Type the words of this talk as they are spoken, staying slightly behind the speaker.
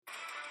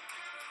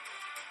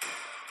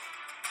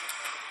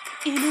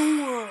In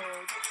a world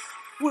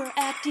where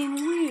acting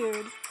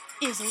weird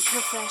isn't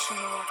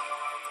professional,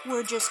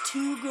 we're just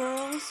two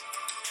girls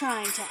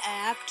trying to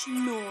act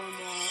normal.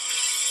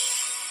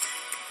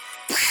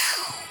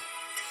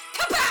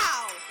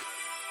 Kapow!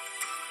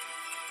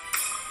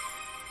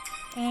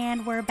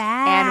 And we're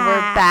back. And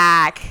we're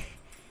back.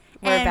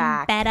 We're and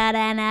back. Better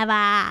than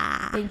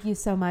ever. Thank you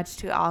so much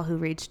to all who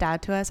reached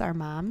out to us, our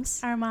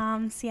moms. Our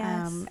moms,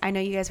 yes. I know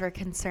you guys were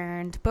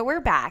concerned, but we're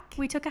back.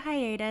 We took a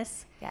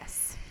hiatus.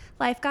 Yes.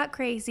 Life got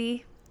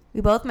crazy.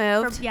 We both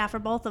moved. For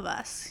both of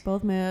us.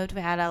 Both moved.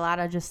 We had a lot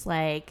of just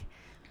like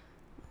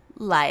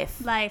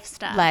life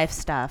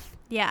stuff.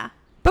 Yeah.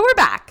 But we're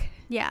back.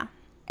 Yeah.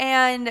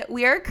 And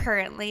we are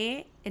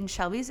currently in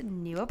Shelby's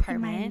new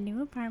apartment. My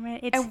new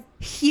apartment. It's And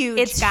huge,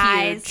 It's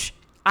guys. huge.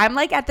 I'm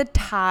like at the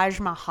Taj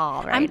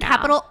Mahal right I'm now.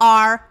 capital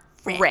R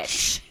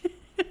Rich.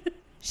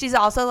 She's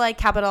also like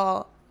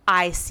capital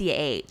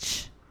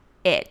ICH.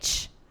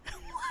 Itch.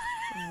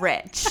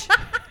 Rich.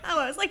 Oh,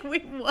 I was like,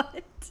 wait,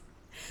 what?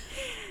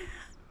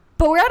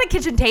 But we're at a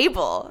kitchen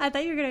table. I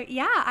thought you were going to,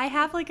 I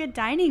have like a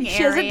dining area.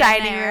 She has a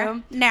dining there.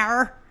 room.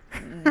 Nar.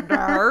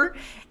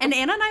 And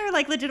Anna and I are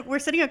like legit, we're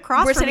sitting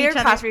across We're from sitting each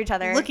across other. from each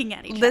other. Looking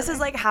at each other. This is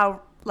like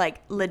how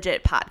like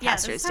legit Yeah,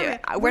 this podcasters is do how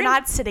it. we're We're gonna-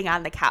 not sitting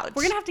on the couch.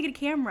 We're going to have to get a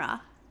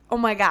camera. Oh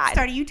my God.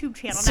 Start a YouTube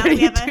channel Start a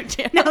now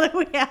YouTube that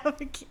we have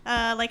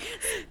a like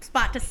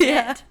spot to sit.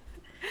 Yeah.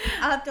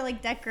 I'll have to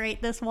like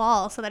decorate this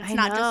wall so that it's I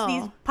not just know.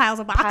 these piles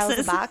of boxes. Piles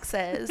of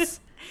boxes.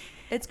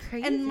 It's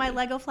crazy. And my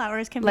Lego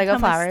flowers can Lego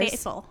become flowers. a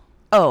staple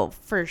Oh,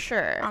 for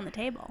sure. on the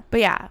table. But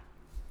yeah,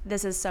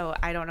 this is so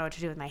I don't know what to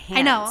do with my hands.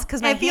 I know.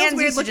 Because my It feels hands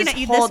weird used to looking just at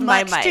you this hold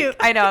my much, mic. too.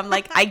 I know. I'm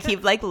like I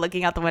keep like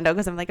looking out the window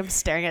because I'm like I'm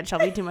staring at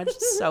Shelby too much.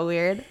 It's so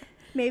weird.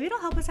 Maybe it'll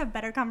help us have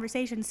better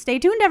conversations. Stay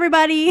tuned,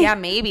 everybody. Yeah,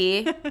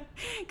 maybe.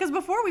 Because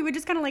before we would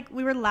just kind of like,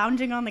 we were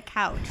lounging on the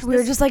couch. We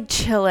were just like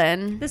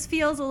chilling. This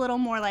feels a little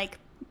more like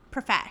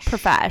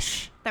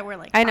profesh. That we're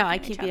like, I know. talking I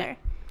to keep each it. other.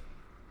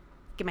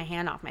 Get my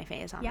hand off my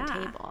face on the Yeah.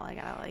 table. I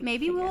gotta like.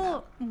 Maybe figure it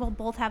out. we'll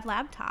both have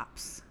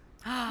laptops.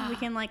 We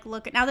can like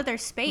look at, now that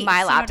there's space. My you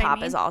know what I laptop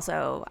mean? is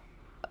also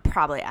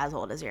probably as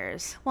old as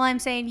yours. Well, I'm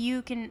saying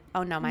you can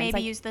Oh no, mine's maybe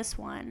like use this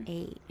one.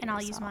 8 And I'll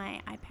years use old.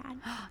 my iPad.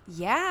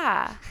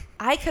 Yeah,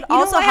 I could You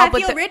also know why help I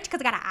with feel the. rich? Because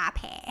I got an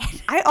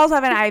iPad. I also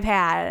have an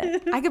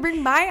iPad. I could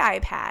bring my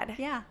iPad.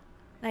 Yeah.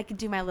 And I could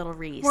do my little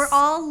We're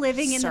all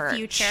living in the Search.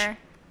 future.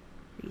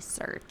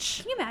 research.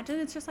 Can you imagine?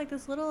 It's just like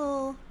this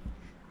little,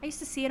 I used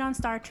to see it on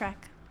Star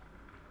Trek.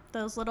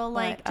 Those little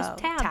like What? just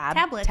Oh,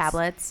 tablets.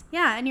 Tablets.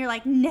 Yeah, and you're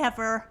like,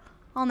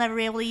 I'll never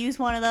be able to use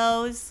one of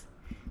those.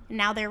 And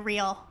now they're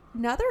real.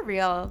 No, they're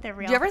real. They're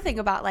real. Do you ever think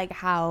about like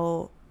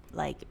how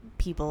like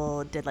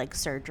people did like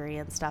surgery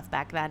and stuff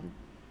back then?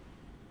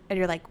 And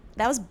you're like,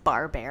 that was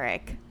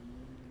barbaric.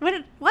 What?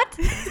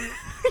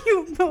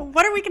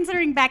 What are we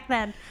considering back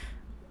then?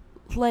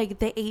 Like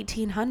the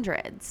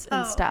 1800s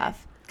and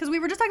stuff. Because we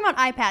were just talking about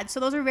iPads, so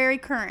those are very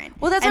current.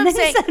 Well, that's And what I'm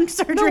then saying. you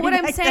said No, surgery what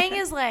I'm back saying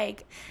then. is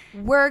like,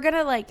 we're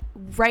gonna like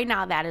right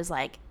now. That is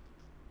like,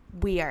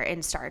 we are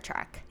in Star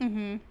Trek.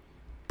 Mm-hmm.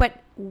 But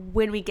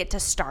when we get to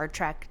Star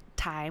Trek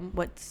time,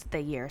 what's the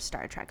year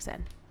Star Trek's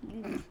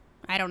in?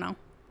 I don't know.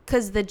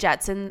 Because the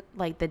Jetson,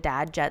 like the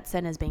dad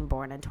Jetson, is being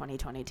born in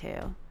 2022,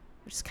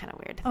 which is kind of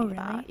weird to think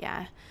about.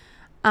 Yeah.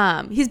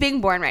 He's being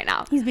born right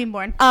now. He's being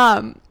born.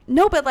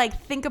 No, but like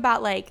think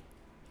about like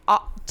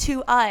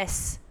to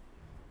us,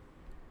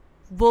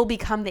 we'll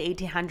become the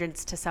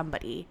 1800s to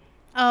somebody.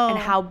 Oh. And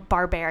how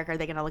barbaric are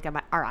they going to look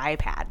at our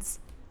iPads?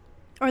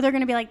 Or they're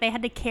going to be like, they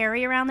had to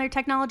carry around their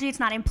technology. It's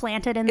not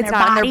implanted in It's their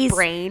not bodies. in their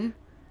brain.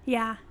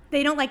 Yeah.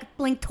 They don't like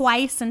blink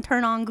twice and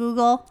turn on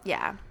Google.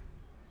 Yeah.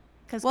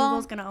 Because Well,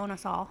 Google's going to own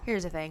us all.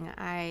 Here's the thing.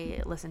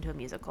 I listened to a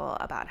musical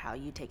about how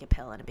you take a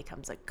pill and it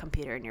becomes a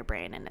computer in your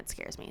brain, and it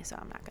scares me, so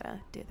I'm not going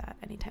to do that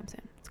anytime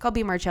soon. It's called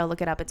Be More Chill.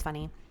 Look it up. It's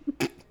funny.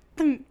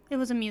 It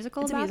was a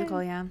musical It's a about musical,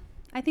 it? yeah.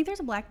 I think there's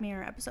a Black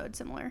Mirror episode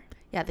similar.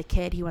 Yeah, the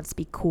kid, he wants to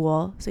be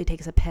cool, so he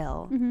takes a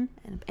pill Mm-hmm.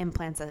 and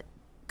implants a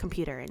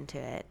computer into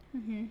it.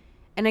 Mm-hmm.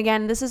 And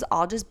again, this is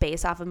all just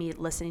based off of me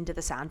listening to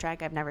the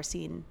soundtrack. I've never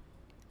seen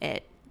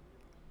it.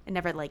 It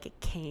never, like, it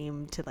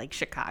came to, like,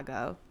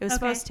 Chicago. It was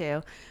supposed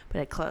to,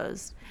 but it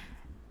closed.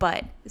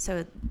 But,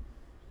 so,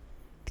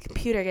 the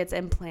computer gets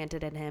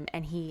implanted in him,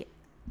 and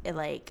it,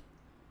 like,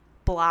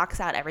 blocks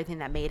out everything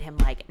that made him,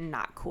 like,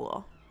 not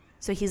cool.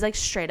 So he's, like,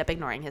 straight up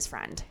ignoring his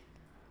friend.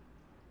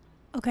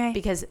 Okay.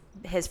 Because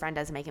his friend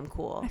doesn't make him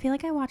cool. I feel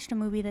like I watched a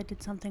movie that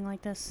did something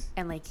like this.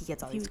 And, like, he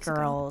gets all few these weeks ago.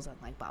 girls and,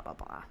 like, blah, blah,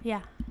 blah. Yeah.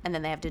 And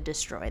then they have to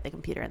destroy the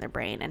computer in their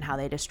brain. And how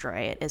they destroy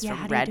it is Yeah, how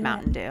from do you Red do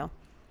Mountain Dew.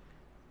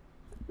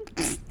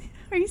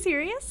 Are you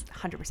serious?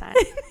 100%.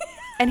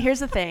 And here's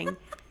the thing.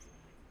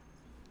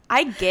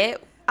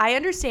 I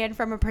understand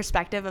from a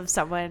perspective of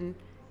someone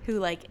who,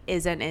 like,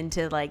 isn't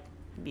into, like,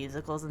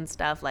 musicals and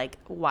stuff, like,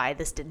 why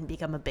this didn't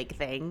become a big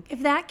thing.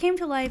 If that came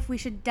to life, we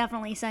should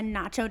definitely send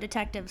Nacho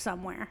Detective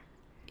somewhere.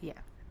 Yeah.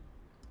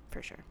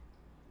 For sure.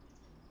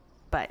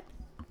 But.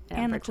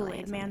 And the unfortunately,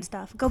 Kool-Aid it's Man only-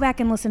 stuff. Go back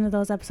and listen to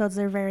those episodes.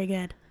 They're very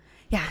good.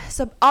 Yeah.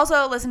 So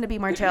also listen to Be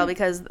More Chill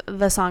because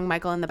the song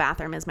Michael in the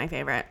Bathroom is my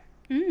favorite.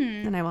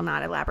 And I will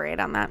not elaborate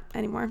on that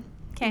anymore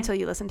until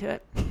you listen to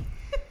it.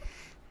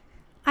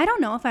 I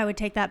don't know if I would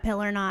take that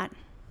pill or not.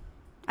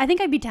 I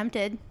think I'd be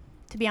tempted,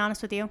 to be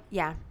honest with you.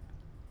 Yeah.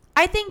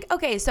 I think,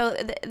 okay, so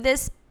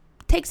this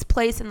takes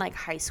place in like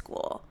high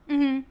school.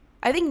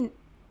 I think,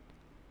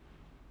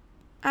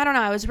 I don't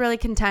know, I was really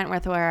content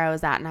with where I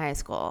was at in high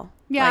school.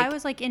 Yeah, like, I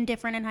was like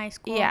indifferent in high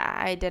school. Yeah,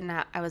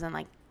 I wasn't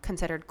like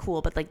considered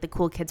cool, but like the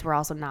cool kids were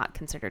also not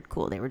considered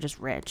cool. They were just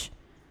rich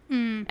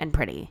and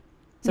pretty.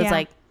 So it's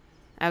like,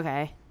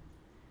 okay,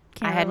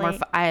 I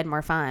had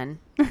more fun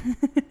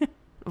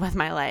with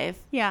my life.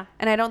 Yeah.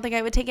 And I don't think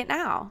I would take it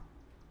now.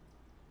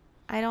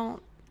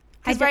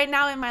 Because right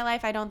now in my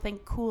life, I don't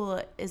think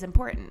cool is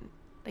important.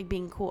 Like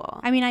being cool.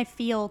 I mean, I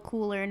feel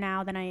cooler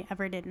now than I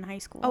ever did in high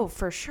school. Oh,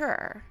 for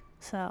sure.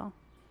 So.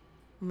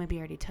 Maybe you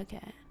already took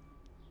it.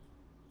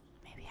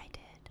 Maybe I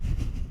did.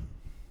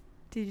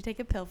 Did you take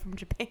a pill from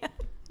Japan?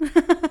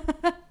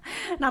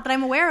 Not that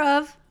I'm aware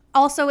of.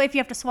 Also, if you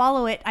have to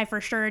swallow it, I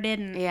for sure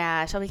didn't.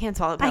 Yeah, Shelby can't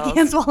swallow pills. I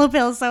can't swallow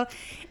pills. So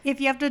if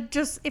you have to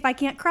if I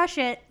can't crush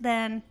it,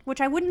 then,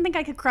 which I wouldn't think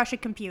I could crush a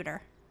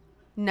computer.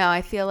 No,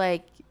 I feel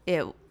like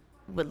it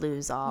would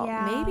lose all.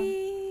 Yeah.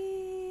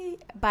 Maybe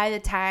by the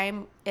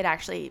time it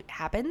actually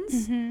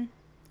happens.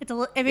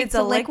 If it's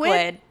a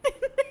liquid.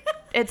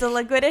 It's a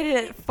liquid and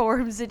it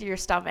forms into your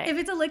stomach. If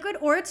it's a liquid,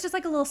 or it's just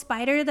like a little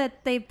spider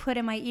that they put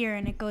in my ear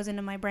and it goes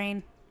into my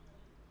brain.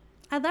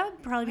 That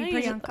would probably be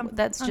pretty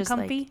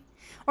uncomfy.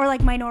 Or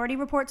like Minority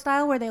Report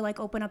style, where they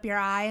like open up your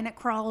eye and it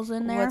crawls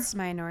in there. What's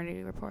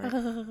Minority Report?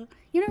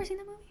 You never seen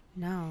that movie?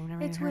 No,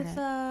 never It's heard with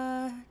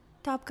it.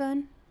 Top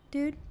Gun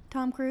dude,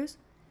 Tom Cruise.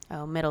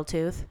 Oh, middle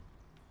tooth.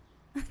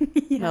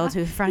 Yeah. Middle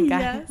tooth front guy.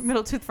 Yes.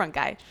 Middle tooth front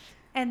guy.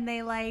 And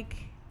they like,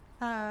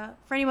 for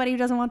anybody who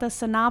doesn't want the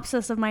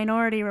synopsis of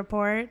Minority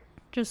Report,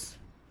 just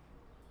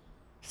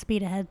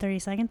speed ahead 30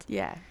 seconds.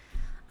 Yeah.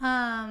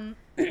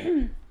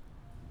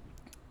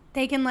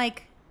 They can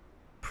like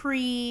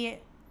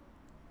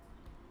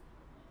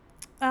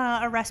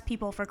arrest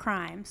people for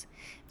crimes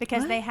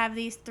because they have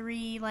these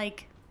 3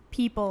 like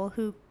people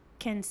who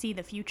can see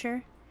the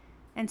future,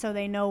 and so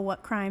they know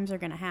what crimes are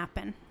going to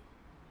happen.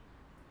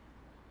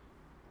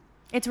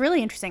 It's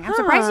really interesting. I'm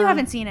surprised you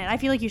haven't seen it. I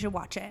feel like you should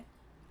watch it.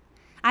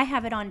 I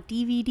have it on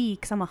DVD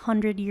because I'm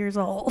 100 years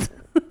old.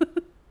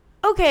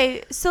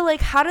 Okay, so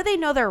like how do they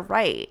know they're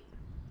right?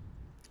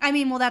 I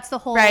mean, well, that's the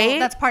whole, right?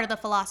 That's part of the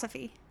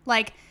philosophy.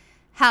 Like,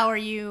 how are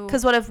you?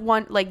 Because what if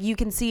one, like, you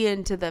can see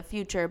into the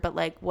future, but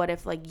like, what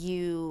if like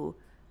you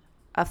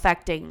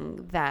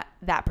affecting that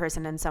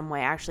person in some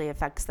way actually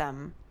affects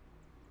them,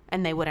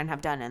 and they wouldn't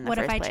have done it in the first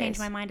place? What if I change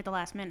my mind at the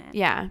last minute?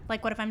 Yeah.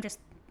 Like, what if I'm just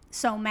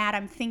so mad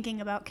I'm thinking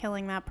about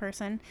killing that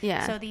person?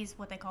 Yeah. So these,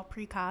 what they call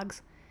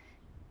precogs,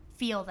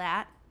 feel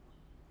that,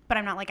 but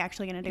I'm not like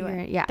actually gonna do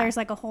it. Yeah. There's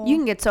like a whole. You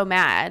can get so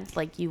mad,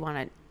 like you want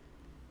to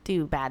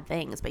do bad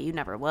things, but you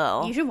never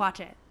will. You should watch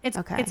it. It's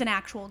okay. It's an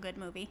actual good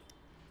movie.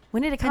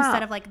 When did it come out?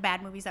 Instead of like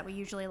bad movies that we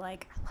usually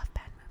like. I love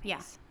bad movies.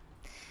 Yeah.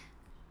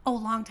 Oh,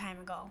 long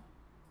time ago.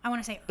 I want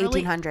to say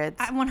early 1800s.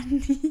 I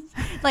want to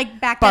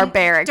like back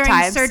barbaric then,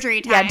 during times.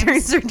 surgery times. Yeah,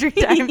 during surgery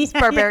times. Yeah.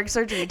 Barbaric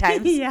surgery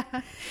times. Yeah.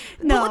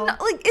 No. Well,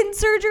 like in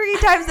surgery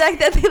times like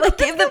that, they like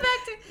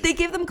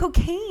gave them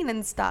cocaine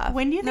and stuff.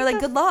 When do you and think they're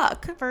like, good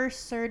luck.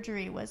 First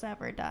surgery was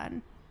ever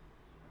done?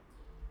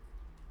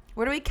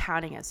 What are we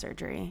counting as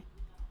surgery?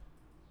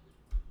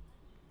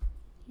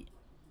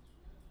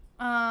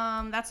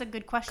 That's a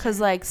good question. Because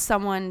like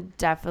someone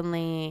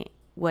definitely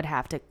would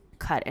have to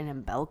cut an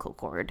umbilical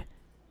cord.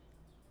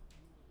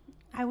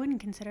 I wouldn't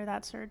consider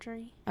that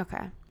surgery.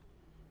 Okay.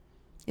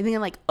 You thinking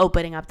like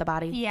opening up the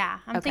body? Yeah,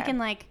 I'm thinking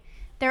like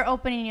they're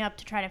opening you up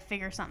to try to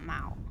figure something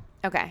out.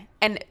 Okay,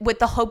 and with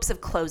the hopes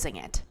of closing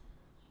it.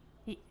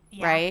 Yeah.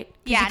 Right?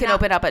 Yeah. You can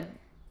open up a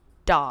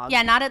dog. Yeah,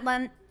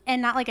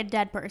 and not like a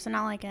dead person,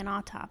 not like an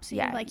autopsy.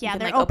 Yeah. Like, yeah,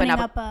 they're like opening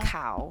up a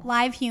cow.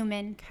 live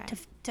human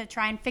to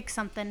try and fix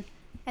something,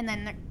 and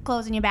then they're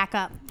closing you back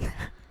up.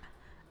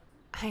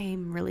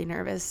 I'm really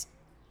nervous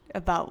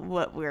about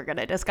what we're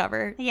gonna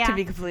discover. Yeah. To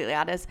be completely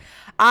honest,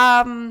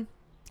 I'm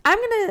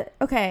gonna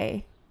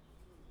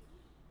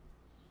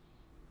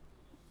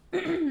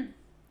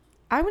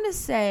I'm gonna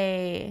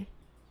say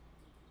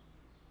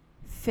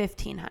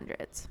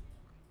 1500s.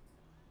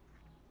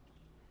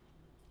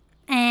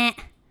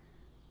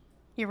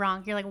 You're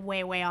wrong. You're like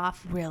way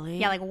off. Really?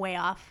 Yeah, like way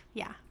off.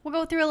 Yeah. We'll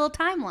go through a little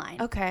timeline.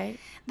 Okay.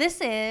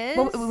 This is.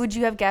 Would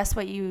you have guessed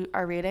what you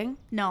are reading?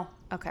 No.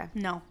 Okay.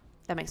 No.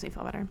 That makes me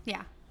feel better.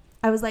 Yeah.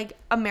 I was like,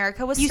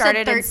 America was You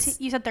started said 13.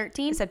 You said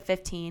 13? I said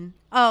 15.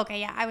 Oh, okay.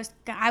 Yeah. I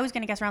was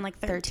gonna guess around like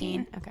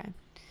 13. Okay.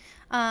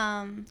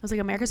 I was like,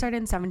 America started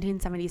in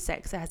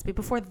 1776. It has to be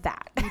before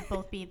that. We'd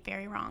both be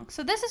very wrong.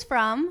 So this is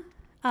from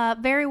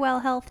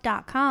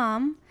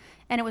verywellhealth.com,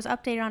 and it was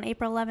updated on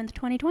April 11th,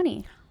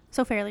 2020.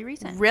 So fairly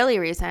recent. Really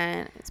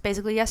recent. It's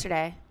basically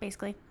yesterday.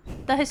 Basically.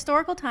 The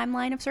historical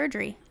timeline of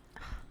surgery.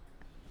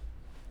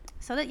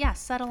 So that, yeah,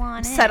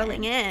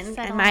 settling in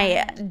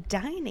my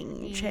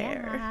dining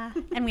chair. Yeah.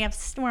 And we're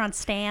on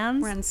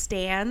stands. We're on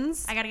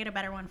stands. I got to get a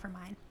better one for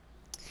mine.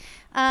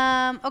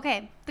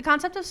 Okay. The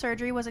concept of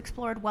surgery was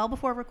explored well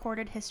before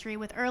recorded history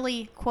with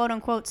early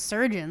quote-unquote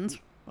surgeons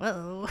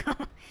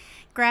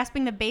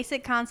grasping the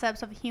basic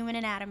concepts of human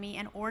anatomy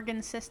and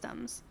organ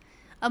systems.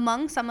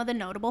 Among some of the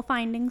notable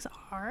findings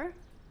are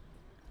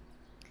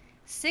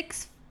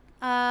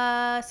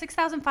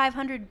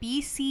 6,500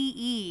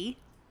 BCE.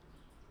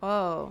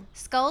 Whoa.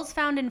 Skulls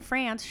found in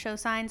France show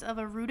signs of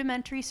a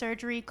rudimentary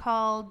surgery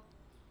called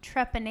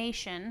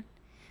trepanation,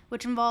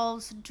 which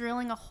involves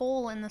drilling a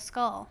hole in the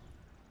skull.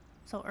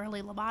 So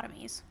early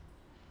lobotomies.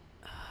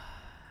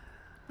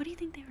 What do you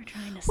think they were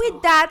trying to solve?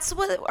 Wait, that's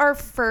what our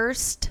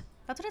first...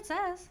 That's what it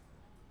says.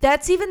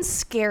 That's even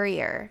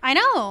scarier. I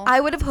know. I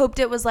would have hoped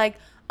it was like,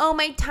 oh,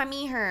 my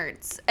tummy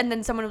hurts. And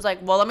then someone was like,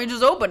 well, let me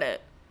just open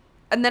it.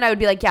 And then I would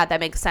be like, yeah, that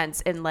makes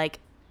sense in like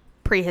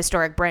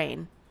prehistoric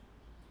brain.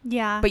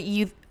 Yeah. But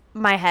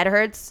my head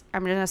hurts.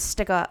 I'm going to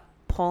stick a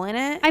pole in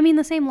it. I mean,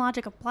 the same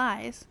logic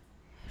applies.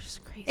 It's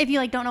just crazy. If you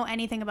like don't know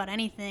anything about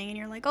anything and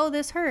you're like, oh,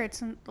 this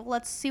hurts, and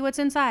let's see what's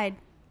inside.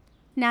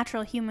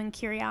 Natural human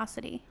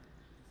curiosity.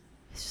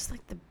 It's just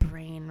like the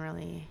brain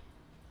really...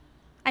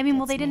 I mean,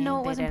 well, they didn't know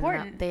it was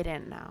important. They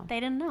didn't know.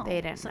 They didn't know.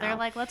 So they're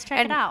like, let's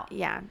check it out.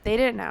 Yeah, they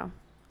didn't know.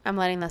 I'm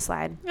letting this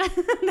slide.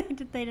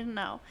 They didn't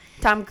know.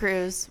 Tom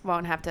Cruise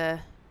won't have to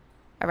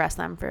arrest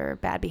them for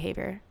bad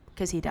behavior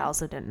because he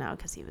also didn't know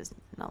because he was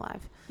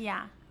alive.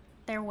 Yeah.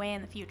 They're way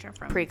in the future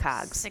from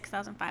Precogs.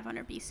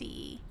 6,500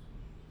 BCE.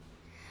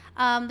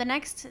 The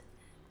next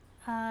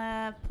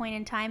point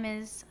in time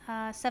is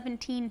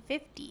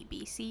 1750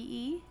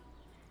 BCE.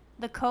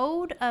 The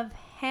Code of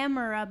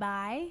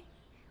Hammurabi,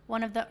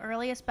 one of the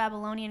earliest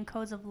Babylonian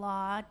codes of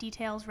law,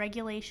 details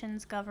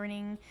regulations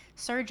governing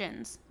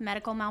surgeons,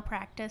 medical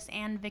malpractice,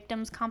 and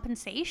victims'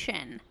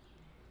 compensation.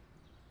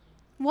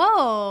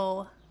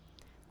 Whoa.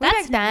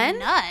 That's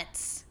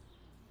nuts.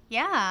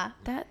 Yeah.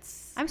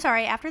 I'm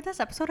sorry, after this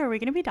episode, are we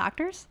going to be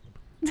doctors?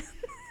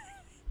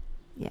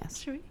 Yes.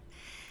 Should we?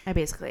 I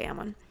basically am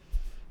one.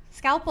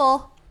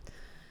 Scalpel.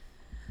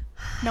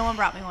 No one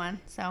brought me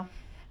one, so.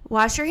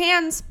 Wash your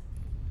hands.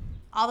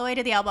 All the way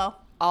to the elbow.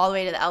 All the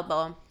way to the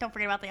elbow. Don't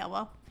forget about the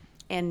elbow.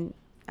 And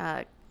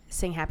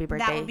sing happy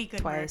birthday that would be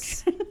good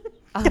twice.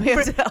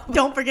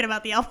 Don't forget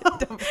about the elbow.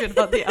 Don't forget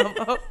about the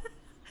elbow.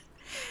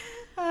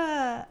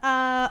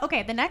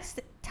 Okay, the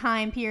next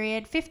time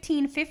period,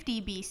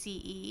 1550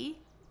 BCE,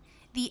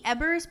 the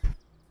Ebers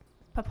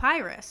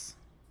Papyrus,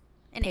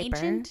 an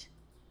ancient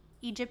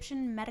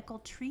Egyptian medical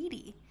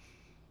treaty,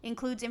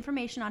 includes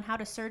information on how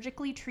to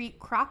surgically treat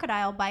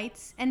crocodile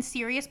bites and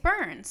serious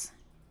burns.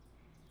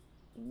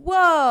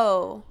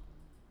 Whoa.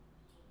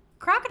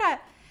 Crocodile.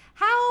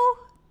 How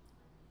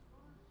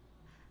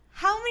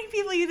many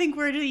people you think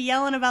were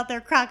yelling about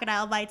their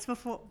crocodile bites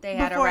before they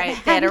had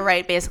to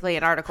write basically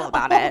an article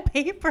about it.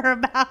 Paper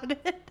about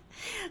it.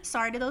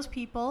 Sorry to those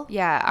people.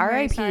 Yeah,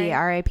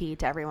 R.I.P.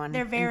 to everyone.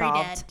 They're very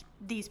involved. dead.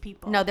 These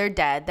people. No, they're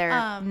dead.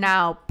 They're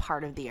now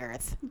part of the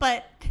earth.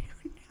 But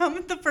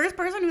the first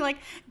person who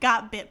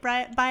got bit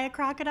by a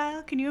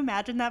crocodile. Can you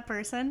imagine that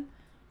person?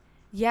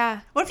 Yeah.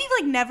 What if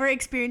you've never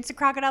experienced a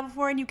crocodile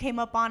before and you came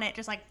up on it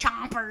just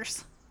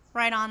chompers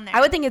right on there?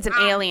 I would think it's an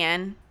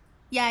alien.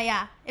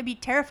 Yeah. It'd be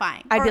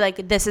terrifying. I'd be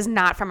like, this is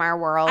not from our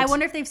world. I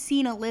wonder if they've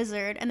seen a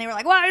lizard and they were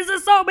like, why is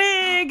this so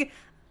big?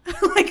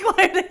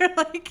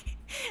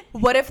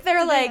 What if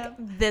they're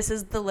this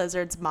is the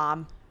lizard's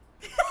mom?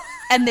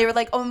 And they were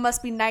like, oh, it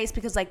must be nice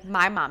because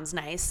my mom's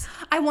nice.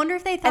 I wonder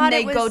if they thought it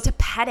was... And they go to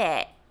pet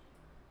it.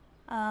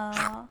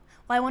 Well,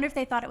 I wonder if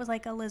they thought it was a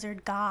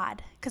lizard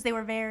god because they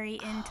were very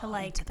into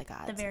into the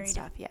gods and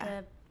stuff,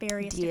 the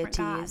various deities, different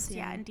gods,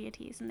 and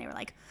deities, and they were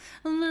like,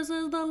 "This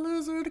is the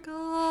lizard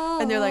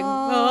god," and they're like,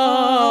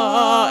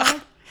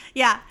 oh.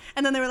 Yeah,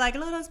 and then they were like,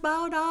 "Let us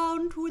bow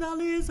down to the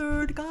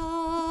lizard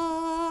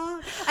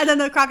god," and then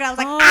the crocodile was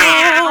like,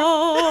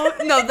 "Oh!"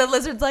 No, the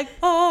lizard's like,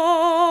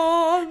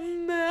 "Oh,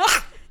 no.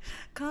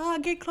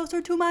 God, get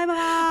closer to my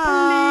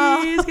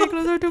mouth, please, get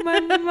closer to my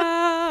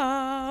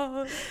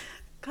mouth."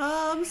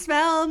 Come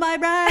smell my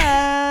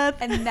breath.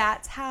 And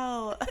that's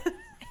how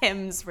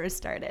hymns were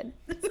started.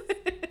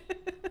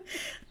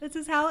 This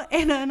is how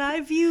Anna and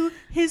I view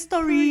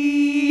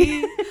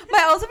history.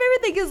 My also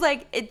favorite thing is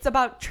it's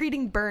about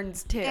treating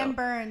burns too. And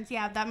burns,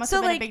 yeah, that must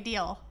have been a big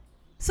deal.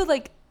 So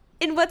did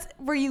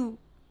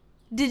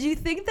you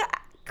think the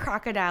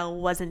crocodile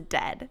wasn't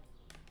dead?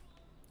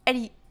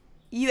 And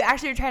you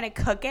actually were trying to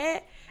cook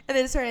it and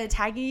then it started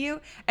attacking you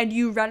and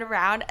you run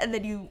around and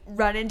then you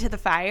run into the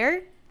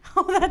fire?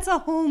 Oh, that's a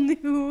whole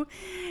new...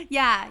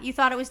 Yeah, you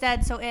thought it was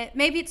dead, so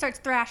maybe it starts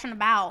thrashing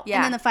about,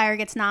 and then the fire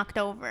gets knocked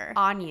over.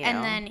 On you.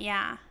 And then,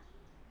 yeah.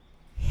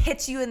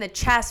 Hits you in the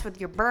chest with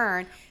your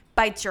burn,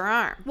 bites your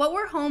arm. What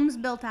were homes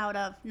built out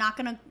of? Not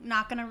gonna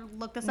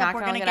look this up,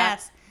 we're gonna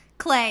guess.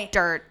 Clay.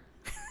 Dirt.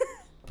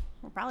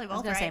 We're probably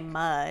both right. I was gonna say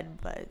mud,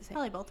 but...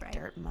 Probably both right.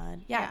 Dirt,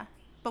 mud. Yeah.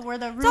 But were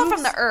the roofs... It's all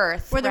from the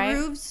earth, Were right? the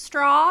roofs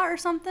straw or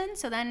something?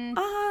 So then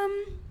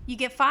you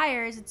get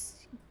fires, it's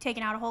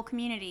taking out a whole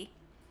community.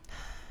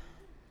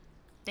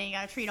 Then you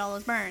got to treat all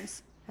those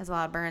burns. Has a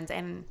lot of burns.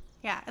 And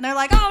yeah. And they're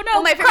like, oh,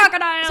 no,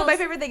 crocodiles. So my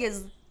favorite thing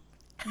is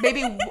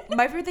maybe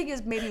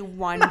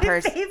one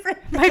person.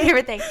 My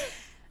favorite thing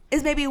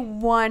is maybe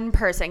one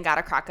person got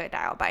a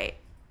crocodile bite.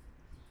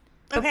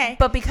 Okay.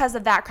 But because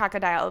of that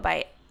crocodile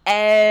bite,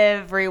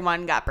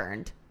 everyone got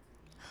burned.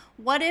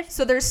 What if...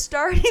 So they're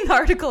starting the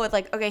article with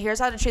like, okay, here's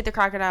how to treat the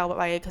crocodile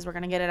bite because we're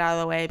going to get it out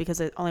of the way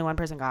because only one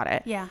person got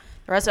it. Yeah.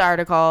 The rest of the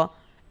article,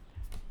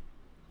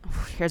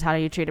 here's how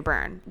you treat a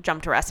burn.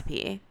 Jump to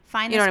recipe.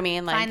 You know what I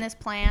mean? Like, find this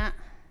plant,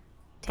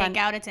 take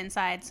out its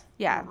insides.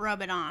 Yeah.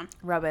 Rub it on.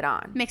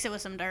 Mix it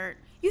with some dirt.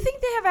 You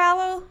think they have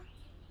aloe?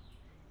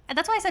 And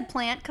that's why I said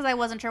plant, because I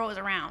wasn't sure what was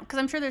around. Because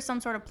I'm sure there's some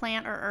sort of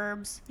plant or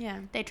herbs. Yeah.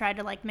 They tried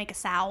to like make a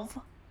salve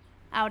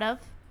out of,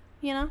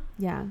 you know?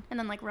 Yeah. And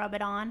then like rub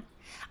it on.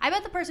 I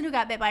bet the person who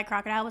got bit by a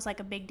crocodile was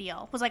like a big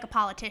deal. Was like a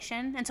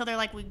politician. And so they're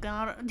like,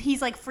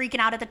 he's like freaking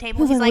out at the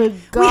table. He's like,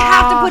 we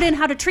have to put in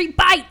how to treat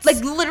bites. Like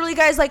literally,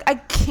 guys, like I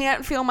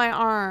can't feel my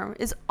arm.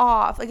 It's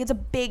off. Like it's a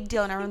big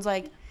deal. And everyone's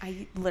like,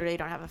 I literally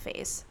don't have a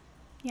face.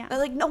 Yeah. They're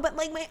like, no, but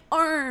like my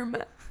arm.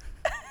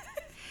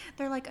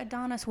 They're like,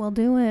 Adonis, we'll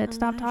do it.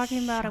 Stop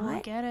talking about it. We'll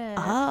get it.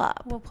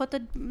 Up. We'll put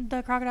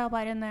the crocodile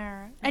bite in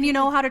there. And you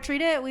know how to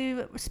treat it?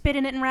 We spit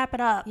in it and wrap it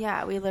up.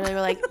 Yeah, we literally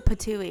were like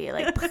patooey,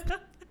 like.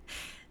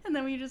 And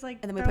then we just like.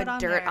 And then we put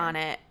dirt on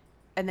it,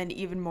 and then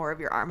even more of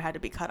your arm had to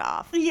be cut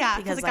off. Yeah,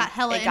 because it got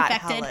hella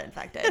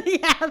infected.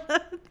 Yeah.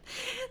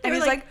 And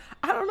he's like,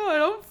 I don't know, I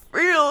don't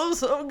feel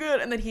so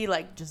good. And then he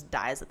like just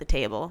dies at the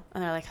table,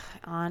 and they're like,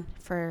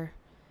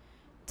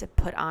 to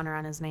put honor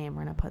on his name,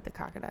 we're gonna put the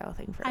crocodile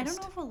thing first. I don't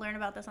know if we'll learn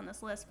about this on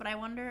this list, but I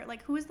wonder,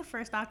 like, who is the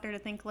first doctor to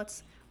think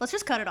let's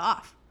just cut it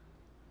off?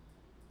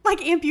 Like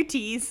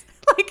amputees.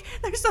 Like,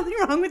 there's something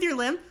wrong with your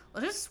limb.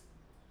 Let's just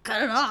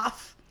cut it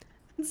off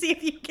and see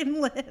if you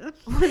can live.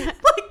 Like,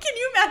 can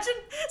you imagine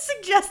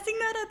suggesting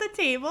that at the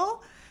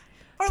table?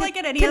 Or like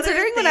at any other thing?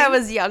 Considering when I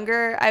was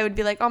younger, I would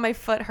be like, oh, my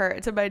foot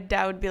hurts. And my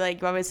dad would be like,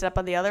 you want me to sit up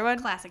on the other one?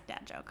 Classic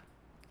dad joke.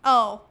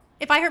 Oh,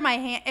 if I hurt my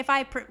hand,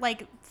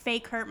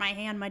 fake hurt my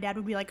hand, my dad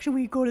would be like, should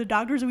we go to the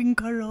doctor so we can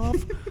cut it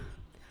off?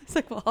 It's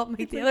like, well, I'll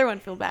make the other one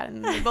feel bad,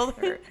 and then they both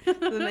hurt.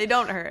 Then they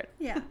don't hurt.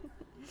 Yeah.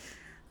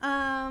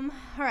 All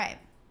right.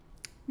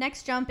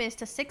 Next jump is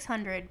to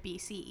 600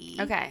 BCE.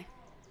 Okay.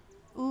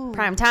 Ooh.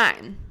 Prime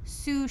time.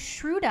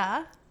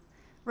 Sushruta,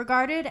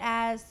 regarded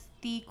as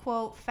the,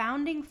 quote,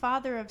 founding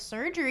father of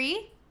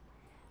surgery,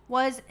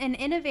 was an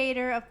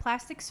innovator of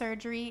plastic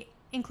surgery,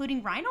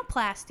 including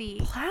rhinoplasty.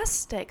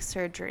 Plastic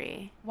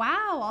surgery.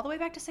 Wow, all the way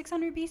back to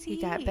 600 BCE.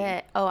 He got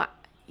bit. Oh,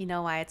 you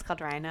know why it's called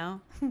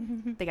rhino?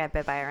 They got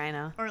bit by a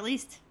rhino. Or at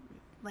least,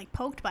 like,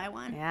 poked by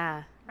one.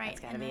 Yeah. Right. That's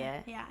gotta be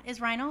it. Yeah. Is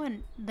rhino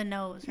in the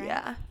nose, right?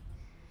 Yeah.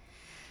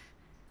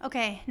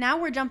 Okay, now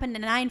we're jumping to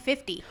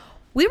 950.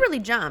 We really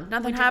jumped.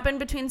 Nothing happened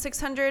between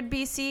 600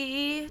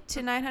 BCE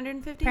to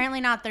 950?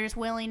 Apparently not. They're just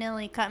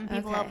willy-nilly cutting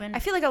people open. I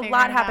feel like a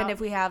lot happened if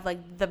we have, like,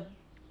 the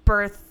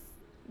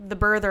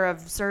birther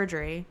of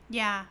surgery.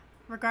 Yeah.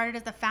 Regarded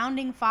as the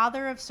founding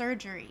father of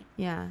surgery.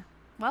 Yeah.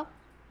 Well.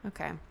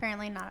 Okay.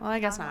 Apparently not. Well, I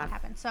guess not.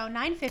 Happened. So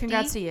 950.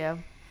 Congrats to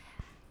you.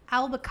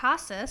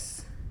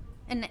 Al-Baqasis,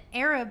 an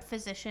Arab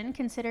physician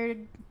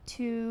considered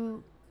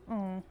to...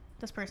 Oh,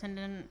 this person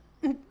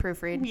didn't...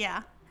 Proofread.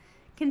 Yeah.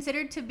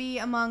 Considered to be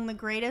among the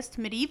greatest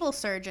medieval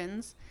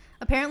surgeons,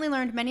 apparently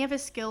learned many of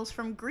his skills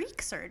from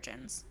Greek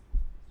surgeons.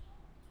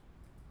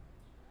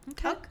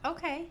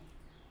 Okay.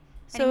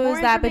 So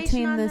is that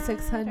between the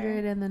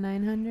 600 and the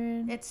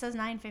 900? It says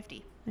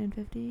 950.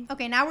 950?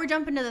 Okay, now we're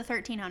jumping to the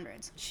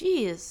 1300s.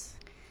 Jeez.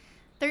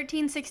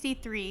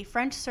 1363,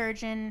 French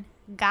surgeon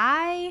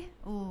Guy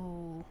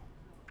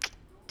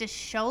de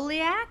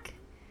Chauliac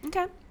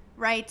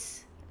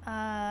writes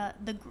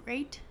The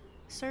Great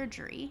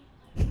Surgery,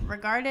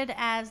 regarded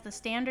as the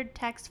standard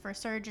text for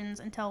surgeons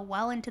until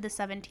well into the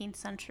 17th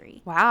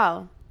century.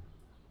 Wow.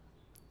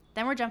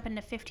 Then we're jumping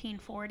to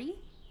 1540.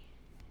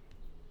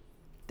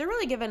 They're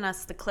really giving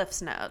us the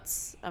Cliff's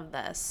Notes of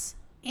this.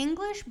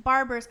 English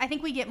barbers, I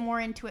think we get more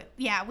into it.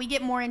 Yeah, we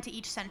get more into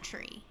each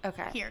century.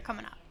 Okay. Here,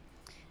 coming up.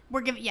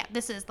 We're giving,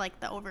 this is like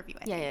the overview,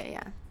 I think.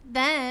 Yeah.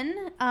 Then,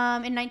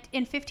 in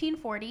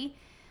 1540,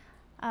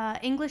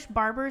 English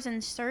barbers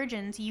and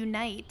surgeons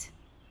unite.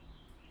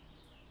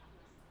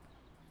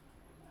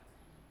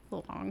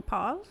 Long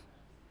pause.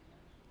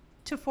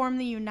 To form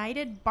the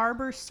United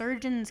Barber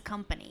Surgeons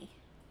Company.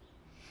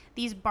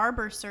 These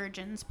barber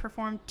surgeons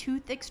performed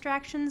tooth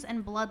extractions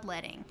and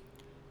bloodletting.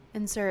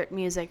 Insert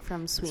music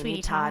from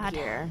Sweeney Todd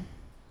here.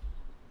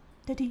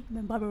 The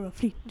Demon Barber of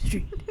Fleet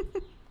Street.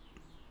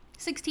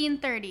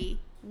 1630,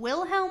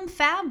 Wilhelm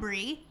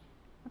Fabry,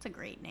 that's a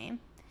great name,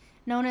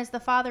 known as the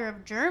father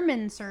of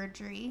German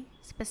surgery,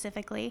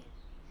 specifically,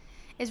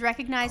 is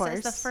recognized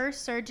as the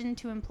first surgeon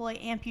to employ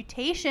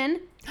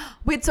amputation.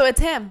 Wait, so it's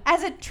him?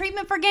 As a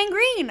treatment for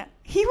gangrene.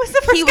 He was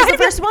the first He was the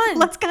first one.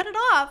 Let's cut it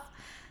off.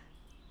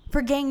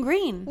 For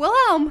gangrene.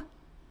 Wilhelm.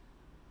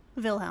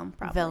 Wilhelm,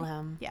 probably.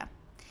 Wilhelm. Yeah.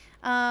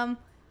 Let's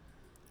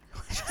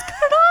just cut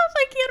it off.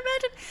 I can't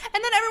imagine.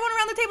 And then everyone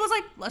around the table was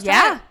like, let's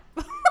try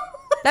it.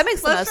 That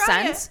makes the Let's most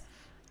try sense.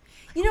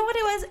 You know what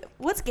it was?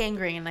 What's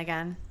gangrene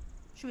again?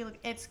 Should we look?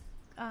 It's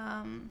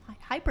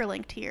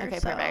hyperlinked here. Okay,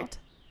 so. perfect.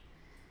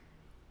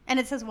 And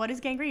it says, what is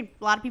gangrene?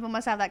 A lot of people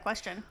must have that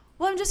question.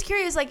 Well, I'm just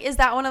curious, like, is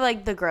that one of,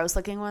 like, the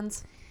gross-looking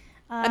ones?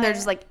 And they're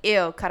just like,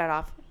 ew, cut it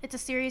off. It's a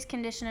serious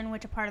condition in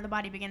which a part of the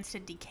body begins to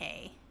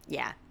decay.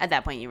 Yeah, at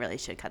that point, you really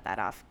should cut that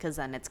off, because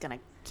then it's going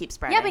to keep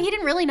spreading. Yeah, but he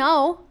didn't really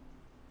know.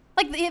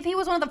 Like, if he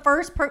was one of the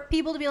first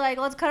people to be like,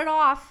 let's cut it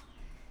off,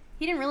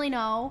 he didn't really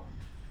know.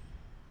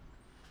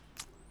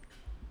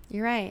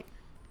 You're right.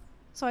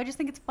 So I just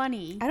think it's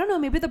funny. I don't know,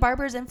 maybe the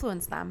barbers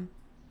influenced them. And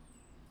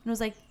it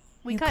was like,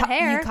 We cut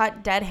hair. You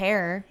cut dead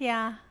hair.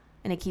 Yeah.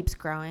 And it keeps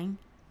growing.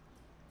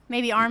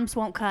 Maybe arms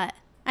won't cut.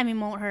 I mean,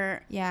 won't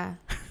hurt. Yeah.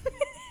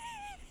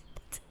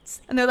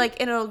 And they're like,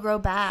 and it'll grow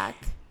back.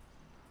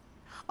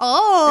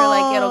 Oh. They're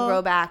like, it'll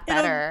grow back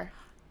better.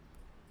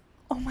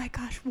 Oh my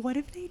gosh, what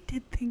if they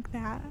did think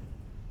that?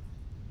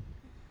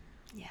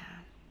 Yeah.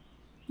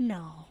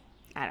 No.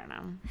 I don't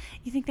know.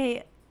 You think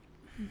they...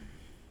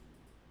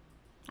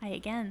 I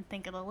again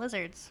think of the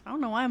lizards. I don't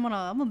know why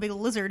I'm a big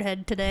lizard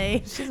head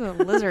today. She's a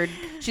lizard.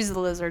 She's the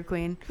lizard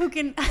queen. Who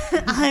can...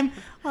 I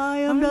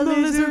am the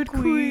lizard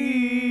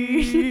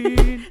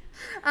queen.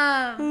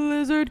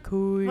 Lizard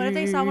queen. What if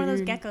they saw one of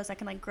those geckos that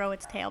can like grow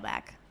its tail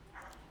back?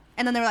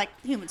 And then they were like,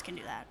 humans can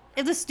do that.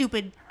 If the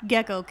stupid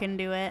gecko can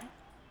do it,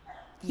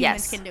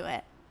 humans can do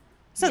it.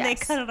 So they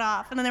cut it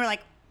off. And then they were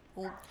like,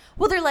 oh.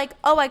 Well, they're like,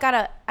 oh, I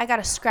got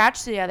a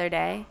scratch the other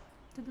day.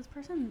 Did this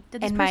person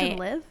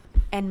live?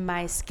 And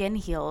my skin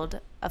healed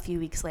a few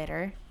weeks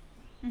later.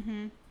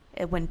 Mm-hmm.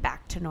 It went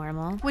back to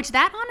normal. Which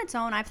that on its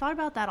own, I've thought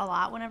about that a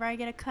lot whenever I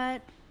get a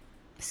cut.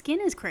 Skin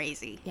is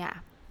crazy. Yeah.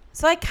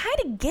 So I kind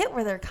of get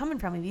where they're coming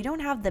from. If you don't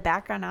have the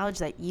background knowledge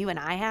that you and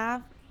I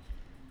have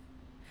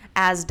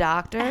as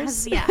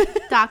doctors.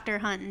 Dr.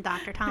 Hunt and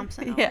Dr.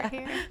 Thompson over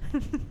here.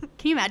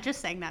 Can you imagine? Just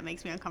saying that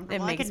makes me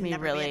uncomfortable. It makes me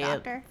really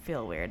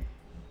feel weird.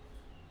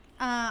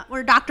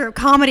 We're a doctor of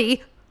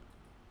comedy.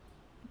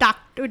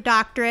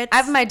 Doctorate. I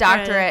have my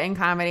doctorate in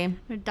comedy.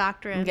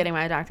 Doctorate. I'm getting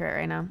my doctorate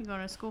right now. You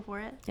going to school for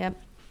it?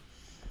 Yep.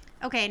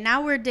 Okay,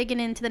 now we're digging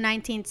into the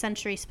 19th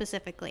century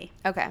specifically.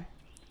 Okay.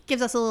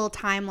 Gives us a little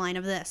timeline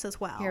of this as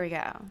well. Here we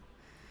go.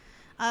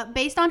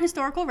 Based on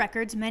historical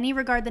records, many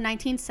regard the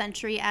 19th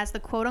century as the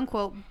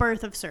quote-unquote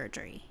birth of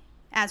surgery,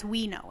 as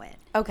we know it.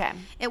 Okay.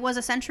 It was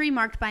a century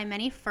marked by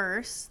many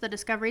firsts, the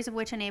discoveries of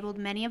which enabled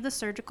many of the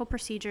surgical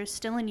procedures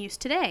still in use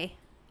today.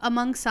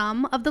 Among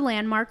some of the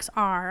landmarks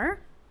are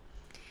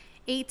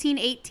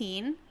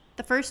 1818,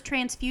 the first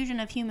transfusion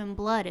of human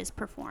blood is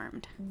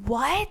performed.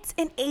 What?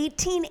 In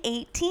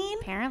 1818?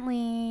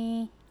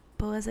 Apparently.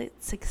 But was it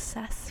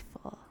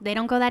successful? They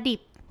don't go that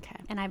deep. Okay.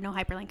 And I have no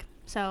hyperlink,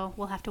 so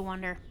we'll have to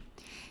wonder.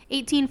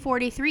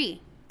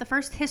 1843, the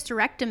first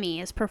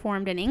hysterectomy is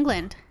performed in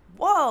England.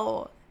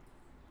 Whoa.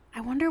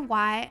 I wonder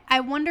why. I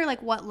wonder,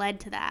 like, what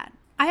led to that.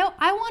 I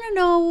want to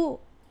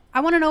know... I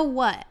want to know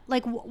what.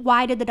 Like,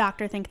 why did the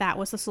doctor think that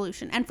was the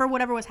solution? And for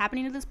whatever was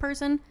happening to this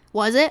person,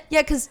 was it?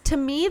 Yeah, because to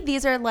me,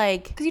 these are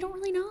like... Because you don't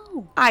really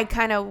know. I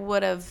kind of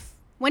would have...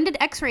 When did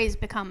x-rays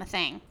become a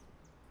thing?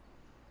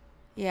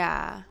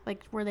 Yeah.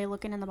 Like, were they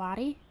looking in the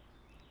body?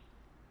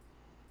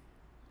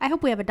 I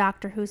hope we have a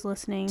doctor who's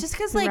listening. Just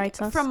because, like,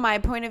 from my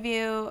point of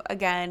view,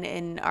 again,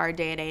 in our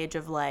day and age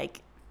of,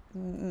 like,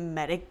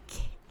 medical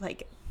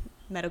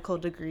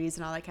degrees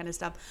and all that kind of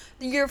stuff,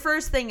 your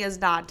first thing is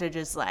not to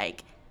just,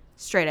 like...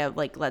 straight up,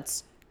 like,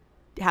 let's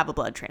have a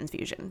blood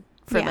transfusion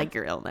for, like,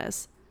 your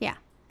illness. Yeah.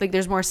 Like,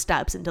 there's more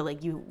steps until,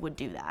 like, you would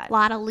do that. A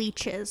lot of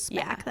leeches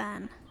back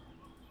then.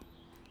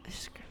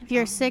 If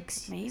you're sick,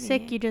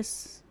 you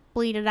just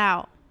bleed it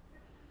out.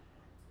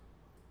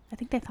 I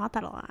think they thought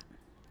that a lot.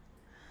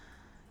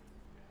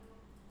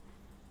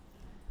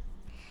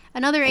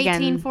 Another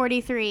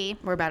 1843.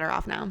 We're better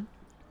off now.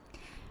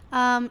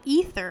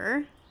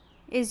 Ether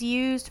is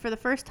used for the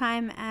first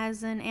time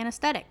as an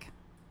anesthetic.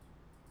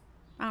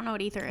 I don't know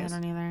what ether is. I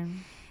don't either.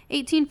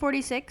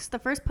 1846, the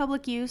first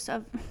public use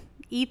of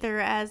ether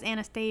as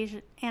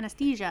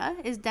anesthesia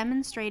is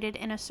demonstrated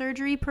in a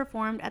surgery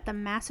performed at the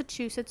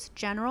Massachusetts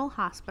General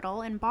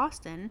Hospital in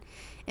Boston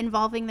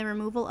involving the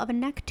removal of a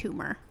neck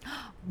tumor.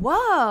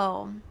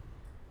 Whoa.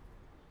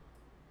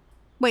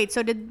 Wait,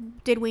 so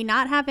did we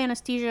not have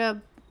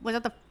anesthesia? Was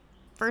that the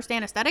first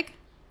anesthetic?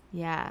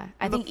 Yeah.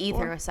 I think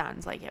ether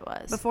sounds like it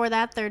was. Before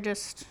that, they're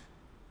just...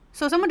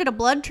 So someone did a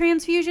blood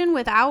transfusion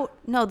without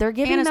No, they're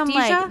giving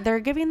anesthesia? they're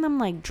giving them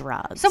like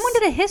drugs. Someone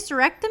did a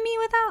hysterectomy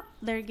without...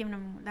 They're giving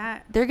them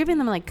that... They're giving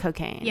them like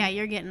cocaine. Yeah,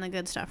 you're getting the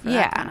good stuff for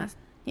that kind of...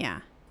 Yeah.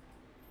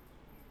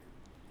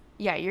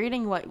 Yeah, you're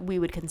eating what we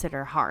would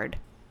consider hard.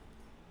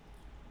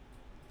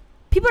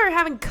 People are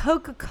having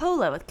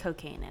Coca-Cola with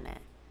cocaine in it.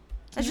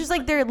 That's just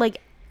like their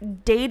like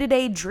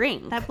day-to-day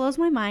drink. That blows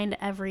my mind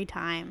every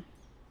time.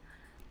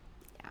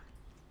 Yeah.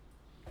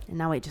 And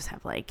now we just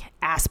have like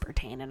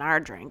aspartame in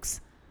our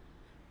drinks.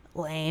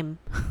 Lame.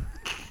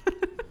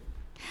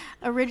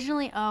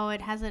 Originally,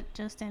 it has it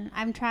just in.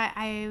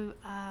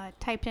 I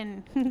typed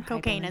in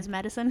cocaine as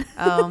medicine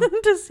Oh.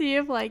 to see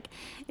if like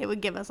it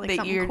would give us like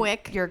something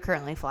quick. You're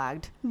currently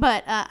flagged.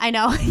 But I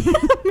know.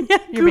 Yeah,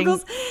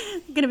 Google's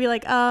gonna be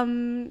like,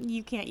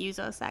 you can't use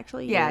us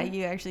actually. Yeah,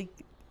 you actually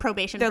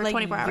probation for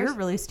 24 hours. You're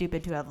really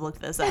stupid to have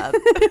looked this up.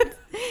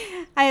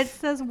 It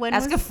says when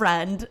ask a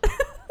friend.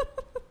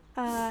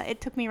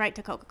 It took me right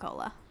to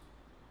Coca-Cola.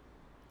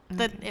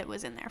 Okay. It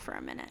was in there for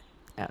a minute.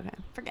 Okay.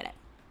 Forget it.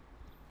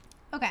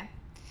 Okay.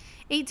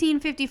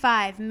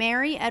 1855,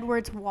 Mary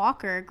Edwards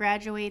Walker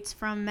graduates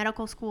from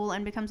medical school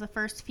and becomes the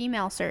first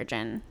female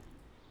surgeon.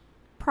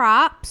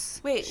 Props.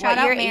 Wait, shout what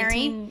out year?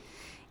 Mary.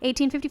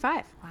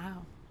 1855.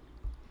 Wow.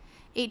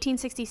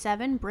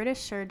 1867, British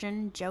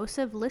surgeon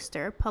Joseph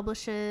Lister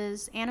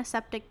publishes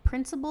Antiseptic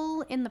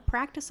Principle in the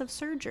Practice of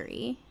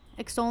Surgery,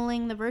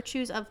 extolling the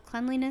virtues of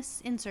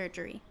cleanliness in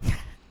surgery.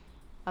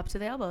 Up to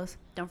the elbows.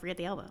 Don't forget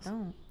the elbows.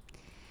 Oh.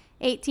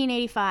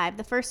 1885,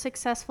 the first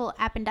successful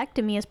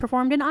appendectomy is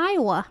performed in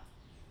Iowa.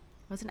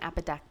 What's an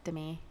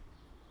appendectomy?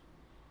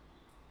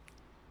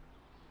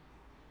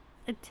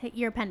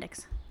 Your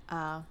appendix.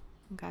 Oh,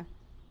 okay.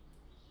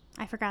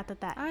 I forgot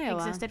that Iowa.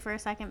 existed for a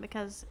second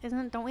because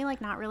don't we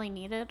like not really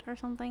need it or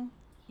something?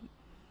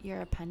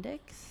 Your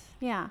appendix?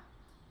 Yeah.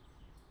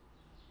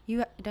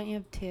 Don't you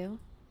have two?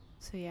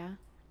 So yeah.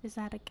 Is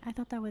that I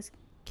thought that was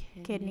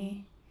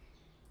kidney.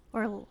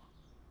 Or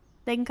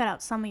they can cut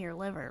out some of your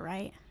liver,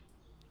 right?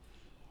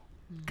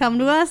 Come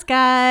to us,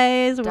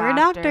 guys. We're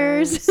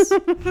doctors.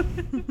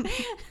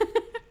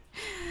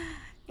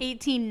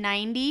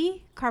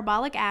 1890,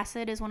 carbolic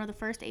acid is one of the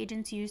first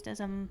agents used as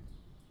a...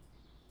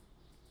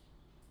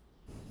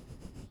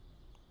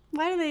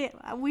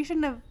 We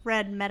shouldn't have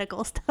read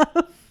medical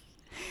stuff.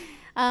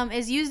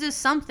 Is used as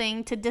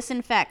something to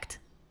disinfect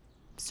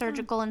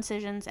surgical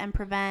incisions and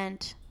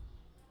prevent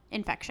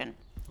infection.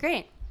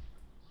 Great.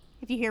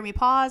 If you hear me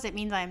pause, it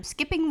means I'm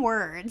skipping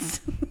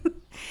words.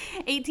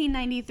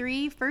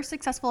 1893, first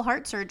successful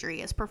heart surgery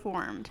is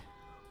performed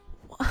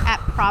at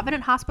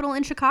Provident Hospital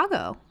in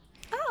Chicago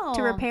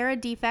to repair a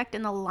defect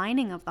in the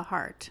lining of the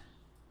heart.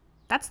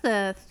 That's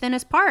the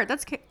thinnest part.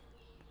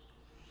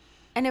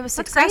 And it was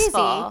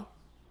successful. Crazy.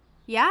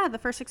 Yeah, the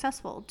first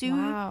successful.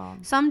 Wow.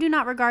 Some do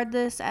not regard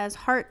this as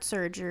heart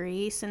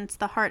surgery since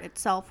the heart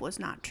itself was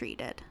not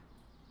treated.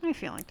 I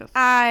feel like this.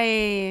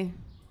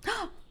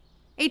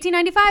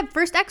 1895,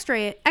 first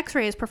X-ray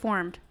is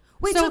performed.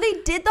 Wait, so they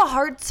did the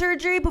heart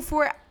surgery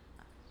before...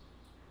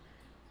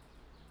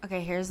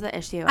 Okay, here's the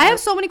issue. I have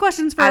so many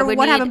questions for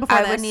what happened before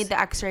this. I would need the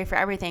X-ray for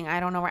everything. I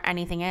don't know where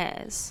anything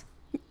is.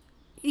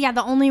 Yeah,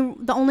 the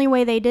only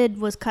way they did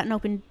was cutting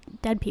open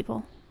dead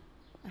people.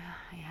 Yeah.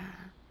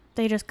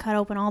 They just cut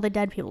open all the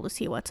dead people to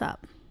see what's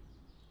up.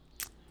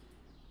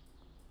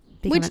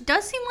 Which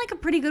does seem like a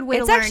pretty good way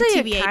to learn TBH. It's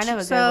actually kind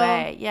of a good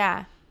way,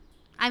 yeah.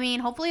 I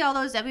mean, hopefully all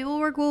those dead people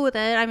were cool with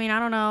it. I mean, I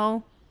don't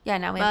know. Yeah,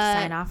 now we have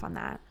to sign off on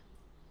that.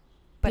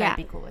 But I'd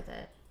be cool with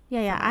it.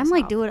 Yeah. I'm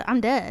like,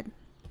 I'm dead.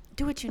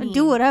 Do what you need.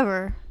 Do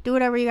whatever. Do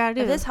whatever you gotta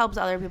do. If this helps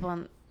other people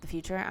in the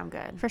future, I'm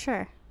good. For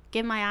sure.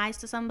 Give my eyes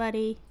to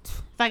somebody.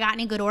 If I got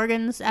any good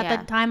organs at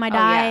the time I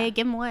die,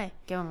 give them away.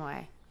 Give them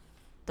away.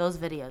 Those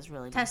videos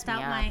really test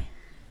out my...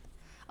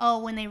 Oh,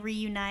 when they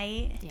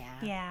reunite? Yeah.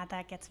 Yeah,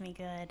 that gets me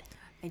good.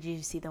 Did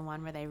you see the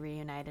one where they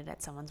reunited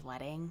at someone's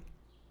wedding?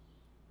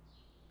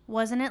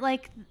 Wasn't it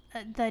like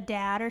the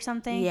dad or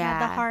something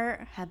had the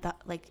heart? Had the,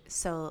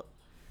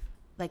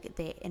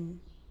 they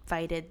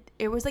invited...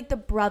 It was like the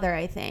brother,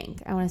 I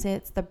think. I want to say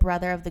it's the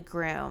brother of the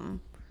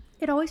groom.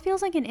 It always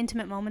feels like an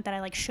intimate moment that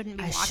I shouldn't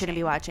be watching. I shouldn't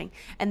be watching.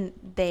 And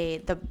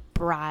the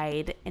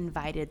bride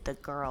invited the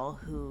girl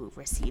who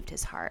received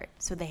his heart.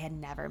 So they had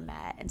never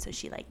met. And so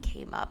she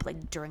came up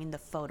during the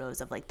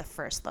photos of the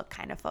first look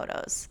kind of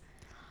photos.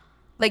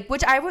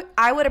 Which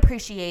I would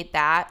appreciate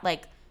that.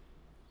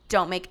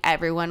 Don't make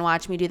everyone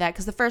watch me do that.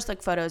 Because the first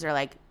look photos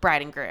are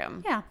bride and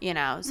groom. Yeah. You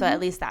know? So at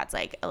least that's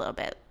a little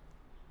bit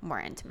more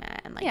intimate.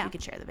 And you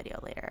could share the video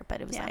later.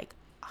 But it was oh my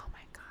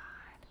God.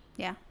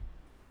 Yeah.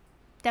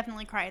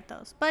 Definitely cry at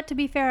those. But to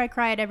be fair, I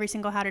cry at every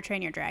single How to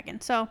Train Your Dragon.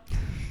 So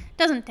it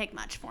doesn't take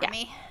much for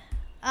me.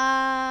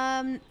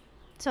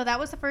 So that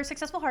was the first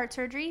successful heart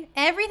surgery.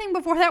 Everything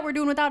before that we're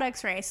doing without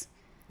x-rays.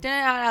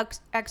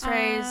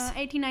 X-rays.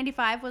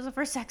 1895 was the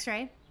first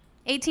x-ray.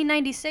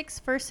 1896,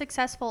 first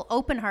successful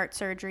open heart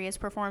surgery is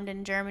performed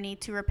in Germany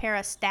to repair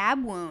a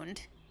stab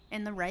wound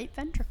in the right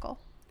ventricle.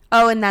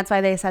 Oh, and that's why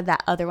they said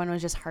that other one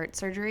was just heart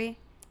surgery?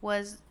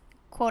 Was...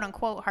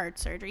 quote-unquote heart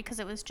surgery because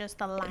it was just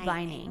the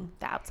lining.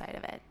 The outside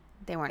of it.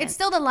 They weren't. It's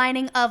still the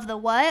lining of the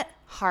what?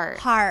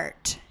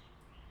 Heart.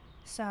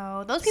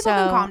 So those people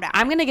can calm down.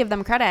 I'm going to give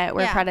them credit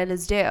where credit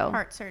is due.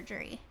 Heart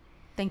surgery.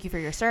 Thank you for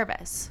your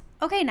service.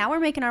 Okay, now we're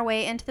making our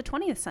way into the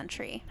 20th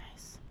century.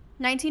 Nice.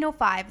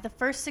 1905, the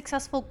first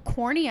successful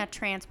cornea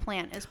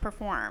transplant is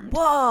performed.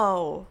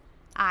 Whoa.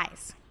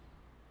 Eyes.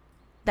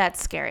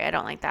 That's scary. I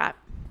don't like that.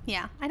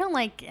 Yeah, I don't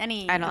like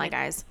any. I don't like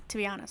eyes. To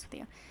be honest with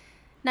you.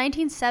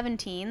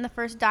 1917, the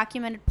first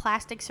documented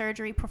plastic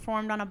surgery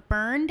performed on a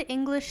burned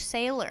English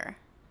sailor.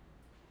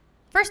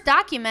 First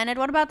documented.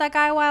 What about that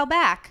guy a while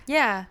back?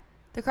 Yeah,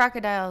 the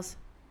crocodiles.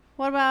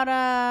 What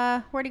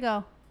about, where'd he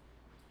go?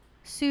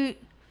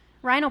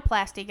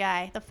 Rhinoplasty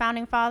guy, the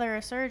founding father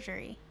of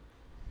surgery.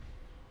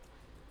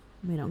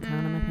 We don't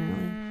count him,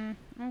 apparently.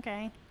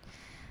 Okay.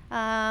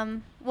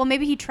 Well,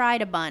 maybe he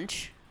tried a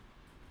bunch.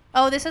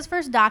 Oh, this is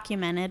first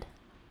documented.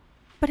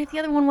 But if the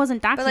other one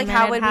wasn't documented, But, like,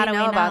 how would we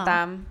know about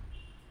them?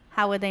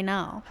 How would they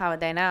know? How would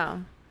they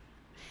know?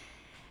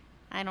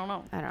 I don't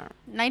know. I don't know.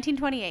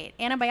 1928,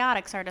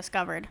 antibiotics are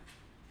discovered.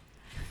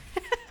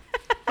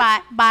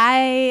 by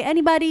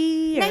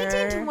anybody?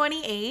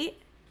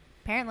 1928?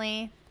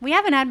 Apparently. We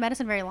haven't had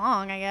medicine very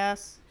long, I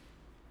guess.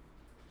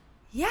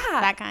 Yeah.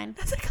 That kind.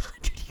 That's like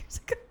 100 years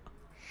ago.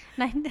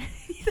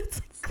 That's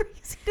like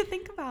crazy to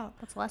think about.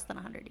 That's less than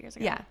 100 years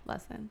ago. Yeah,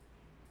 less than.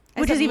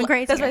 Which is even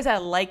crazier. That's why I said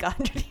like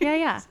 100 years. Yeah,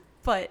 yeah.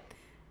 But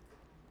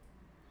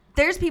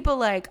there's people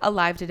like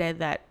alive today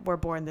that were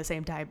born the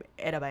same time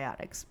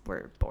antibiotics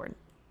were born.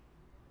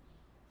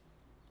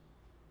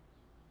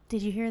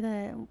 Did you hear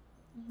that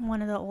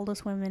one of the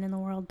oldest women in the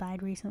world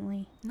died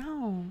recently?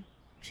 No.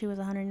 She was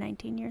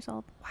 119 years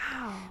old.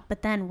 Wow.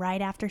 But then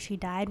right after she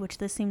died, which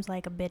this seems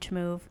like a bitch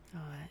move,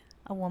 What?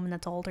 a woman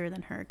that's older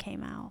than her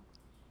came out.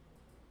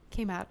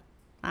 Came out.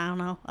 I don't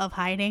know, of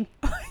hiding.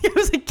 I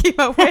was like, came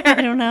out where?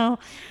 I don't know.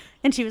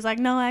 And she was like,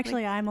 no,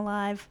 actually, I'm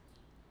alive.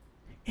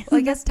 Well,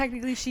 I guess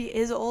technically she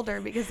is older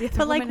because the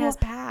other woman has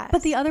passed.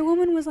 But the other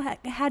woman was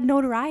like, had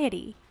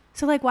notoriety.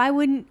 So like, why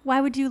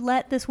would you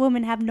let this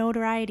woman have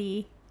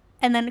notoriety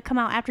and then come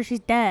out after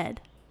she's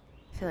dead?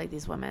 I feel like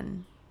these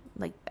women,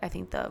 like, I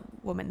think the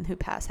woman who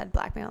passed had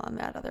blackmail on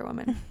that other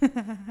woman.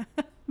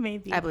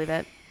 Maybe. I believe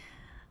it.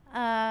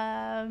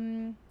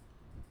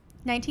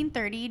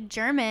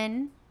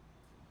 1930,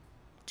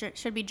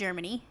 should be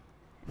Germany.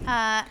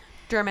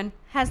 German.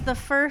 Has the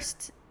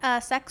first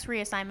sex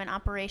reassignment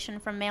operation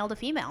from male to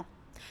female.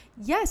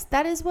 Yes,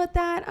 that is what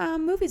that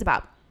movie's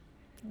about.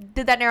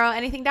 Did that narrow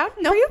anything down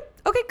Nope. for you?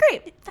 Okay,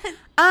 great.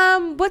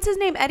 What's his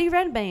name? Eddie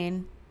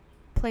Redmayne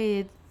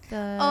played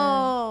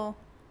the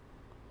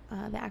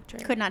the actor.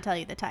 Could not tell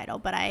you the title,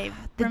 but I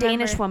the remember.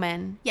 Danish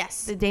woman.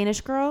 Yes. The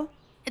Danish girl.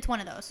 It's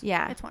one of those.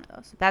 Yeah. It's one of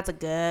those. That's a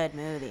good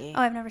movie.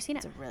 Oh, I've never seen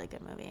it. It's a really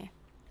good movie.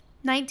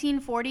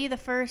 1940, the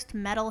first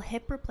metal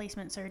hip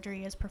replacement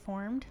surgery is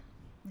performed.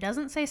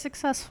 Doesn't say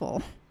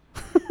successful.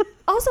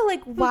 Also,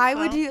 like, why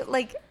would you,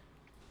 like,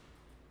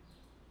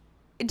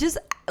 just,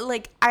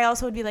 like, I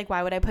also would be like,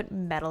 why would I put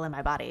metal in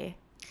my body?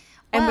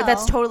 And but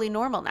that's totally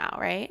normal now,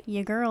 right?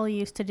 Your girl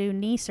used to do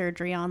knee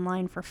surgery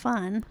online for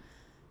fun.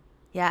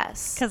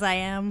 Yes. Because I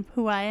am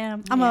who I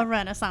am. I'm a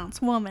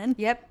Renaissance woman.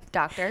 Yep.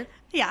 Doctor.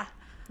 Yeah.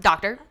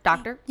 Doctor.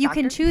 You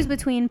can choose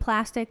between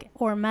plastic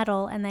or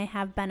metal, and they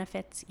have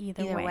benefits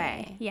either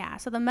way. Yeah,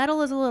 so the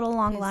metal is a little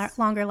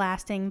longer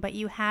lasting, but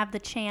you have the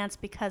chance,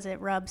 because it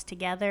rubs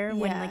together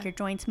when like your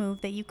joints move,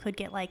 that you could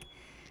get like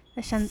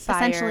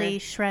essentially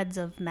shreds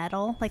of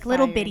metal, like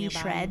little bitty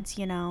shreds,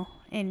 you know,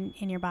 in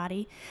your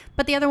body.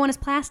 But the other one is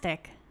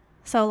plastic,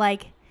 so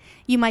like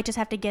you might just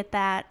have to get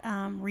that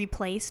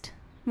replaced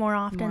more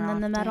often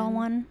than the metal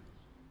one.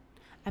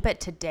 I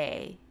bet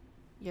today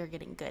you're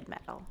getting good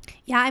metal.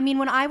 Yeah, I mean,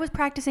 when I was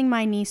practicing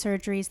my knee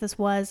surgeries, this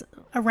was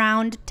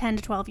around 10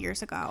 to 12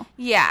 years ago.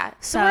 Yeah,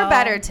 so we're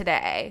better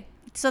today.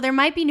 So there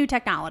might be new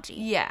technology.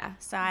 Yeah.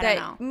 So I don't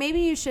know. Maybe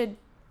you should,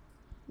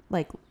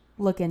 like,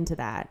 look into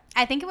that.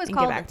 I think it was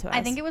called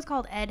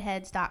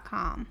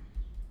edheads.com.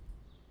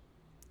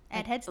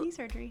 Edheads knee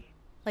surgery.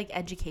 Like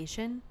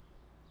education?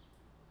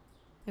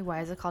 Like,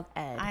 why is it called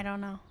ed? I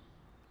don't know.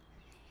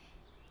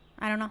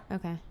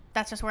 Okay.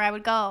 That's just where I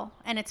would go,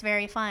 and it's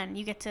very fun.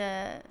 You get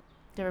to...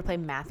 Do you ever play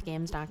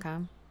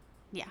mathgames.com?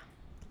 Yeah.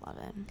 Love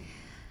it.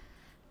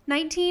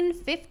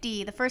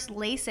 1950, the first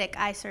LASIK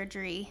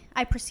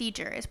eye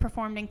procedure is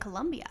performed in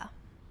Colombia.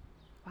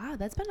 Wow,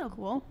 that's been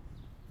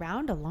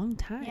around a long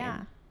time.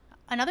 Yeah.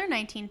 Another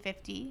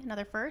 1950,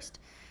 another first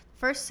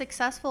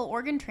successful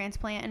organ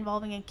transplant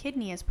involving a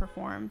kidney is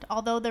performed,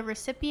 although the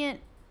recipient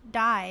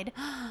died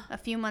a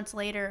few months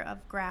later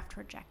of graft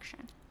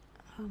rejection.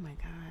 Oh my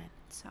God.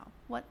 So,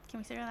 what can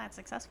we consider that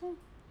successful?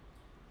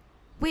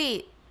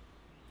 Wait.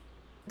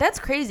 That's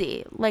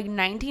crazy. Like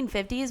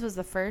 1950s was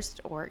the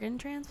first organ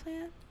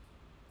transplant?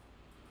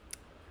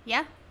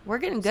 Yeah. We're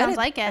getting good. Sounds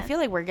like it. I feel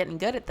like we're getting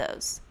good at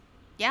those.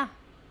 Yeah.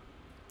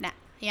 Now.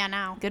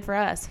 Good for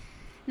us.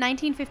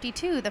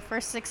 1952, the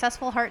first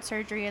successful heart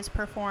surgery is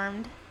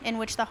performed, in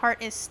which the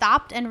heart is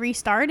stopped and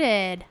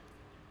restarted.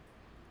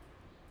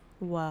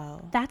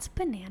 Whoa. That's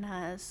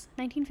bananas.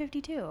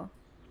 1952.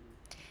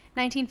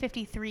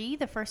 1953,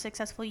 the first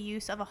successful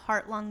use of a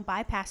heart-lung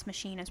bypass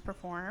machine is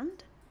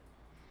performed.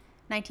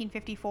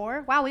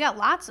 1954. Wow, we got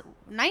lots.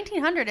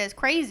 1900 is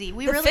crazy.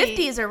 The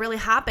 50s are really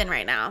hopping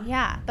right now.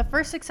 Yeah. The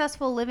first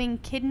successful living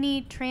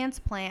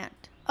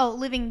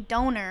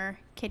donor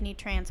kidney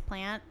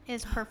transplant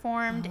is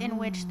performed, in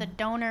which the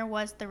donor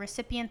was the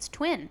recipient's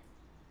twin.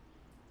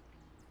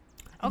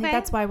 I think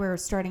that's why we're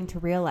starting to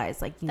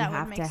realize, like, you That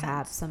have would to make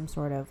have sense. some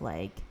sort of,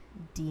 like,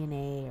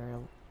 DNA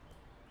or,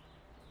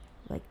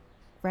 like,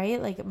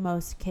 right? Like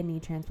most kidney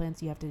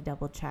transplants, you have to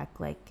double check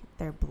like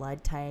their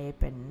blood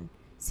type and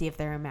see if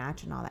they're a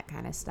match and all that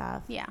kind of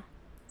stuff. Yeah.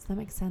 So that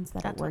makes sense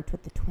that That's it worked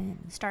with the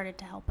twins. Started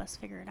to help us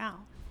figure it out.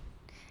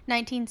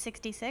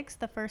 1966,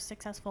 the first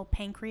successful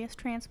pancreas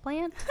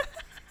transplant.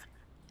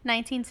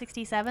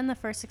 1967, the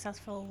first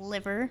successful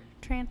liver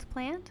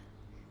transplant.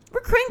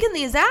 We're cranking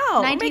these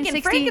out. We're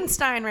making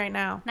Frankenstein right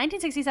now.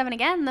 1967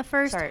 again, the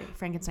first... Sorry,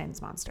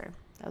 Frankenstein's monster.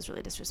 That was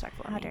really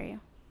disrespectful. How dare you.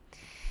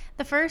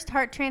 The first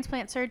heart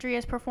transplant surgery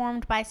is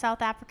performed by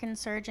South African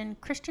surgeon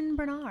Christian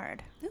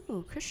Barnard.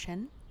 Ooh,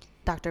 Christian.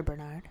 Dr.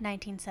 Barnard.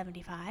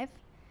 1975.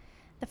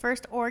 The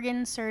first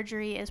organ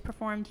surgery is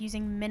performed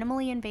using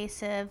minimally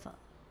invasive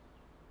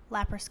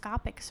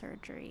laparoscopic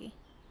surgery.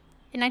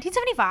 In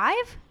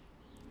 1975?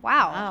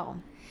 Wow.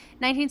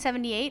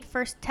 1978,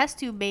 first test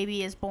tube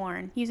baby is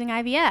born using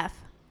IVF.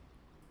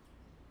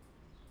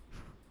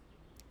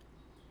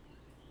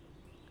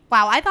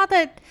 Wow, I thought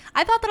that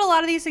a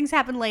lot of these things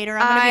happened later.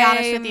 I'm going to be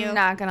honest with you. I'm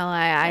not going to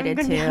lie, I did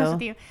too. Be honest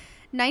with you.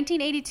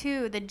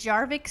 1982, the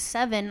Jarvik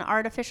 7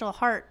 artificial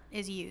heart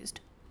is used.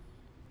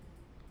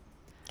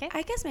 Okay.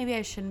 I guess maybe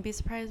I shouldn't be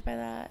surprised by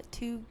that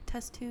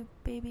test tube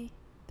baby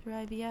through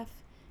IVF.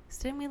 'Cause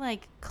didn't we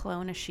like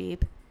clone a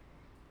sheep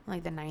in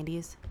like the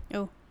 90s?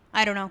 Oh,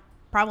 I don't know.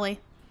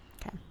 Probably.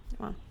 Okay.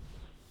 Well,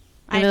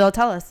 maybe they'll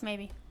tell us.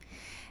 Maybe.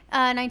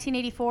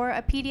 1984,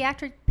 a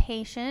pediatric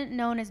patient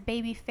known as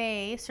Baby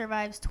Faye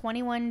survives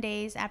 21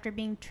 days after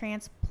being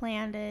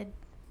transplanted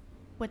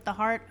with the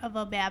heart of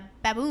a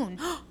baboon.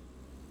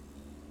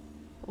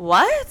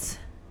 What?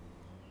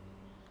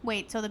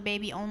 Wait, so the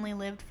baby only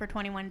lived for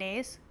 21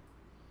 days?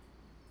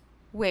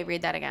 Wait,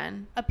 read that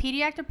again. A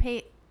pediatric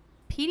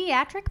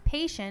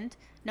patient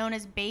known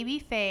as Baby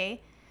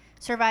Faye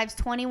survives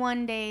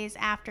 21 days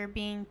after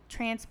being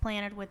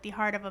transplanted with the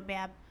heart of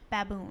a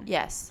baboon.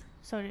 Yes.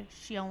 So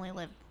she only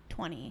lived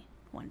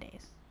 21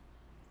 days.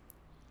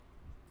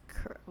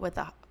 With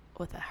the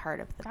heart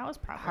of the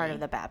heart of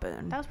the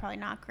baboon. That was probably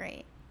not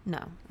great. No,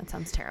 that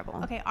sounds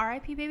terrible. Okay,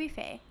 R.I.P. Baby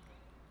Faye.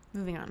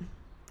 Moving on.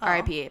 Oh.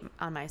 R.I.P.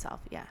 on myself.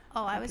 Yeah.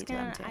 Oh, I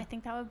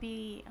think that would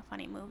be a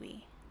funny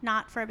movie.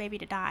 Not for a baby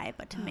to die,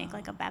 but to make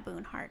like a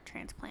baboon heart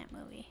transplant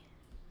movie.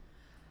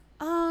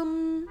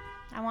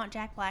 I want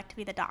Jack Black to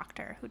be the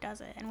doctor who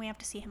does it, and we have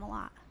to see him a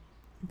lot.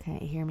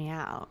 Okay, hear me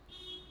out.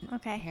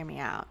 Okay. Hear me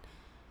out.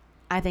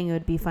 I think it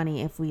would be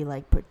funny if we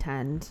like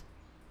pretend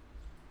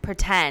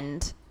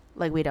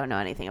like we don't know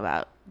anything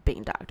about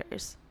being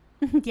doctors.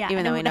 Yeah,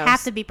 even though we know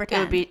have to be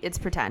pretend. It's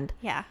pretend.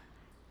 Yeah.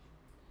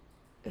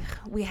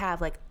 We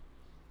have like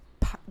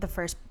the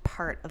first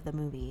part of the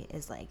movie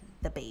is like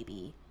the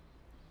baby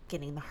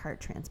getting the heart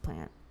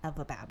transplant of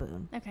a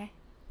baboon. Okay.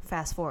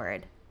 Fast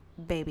forward,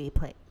 baby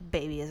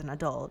is an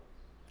adult.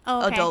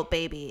 Oh, okay. Adult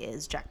baby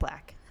is Jack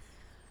Black.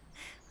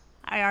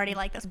 I already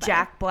like this better.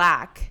 Jack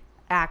Black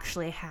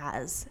actually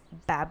has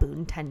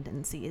baboon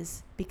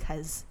tendencies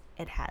because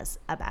it has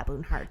a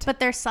baboon heart. But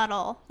they're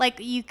subtle. Like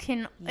you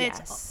can,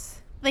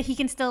 yes. Like he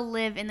can still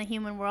live in the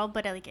human world,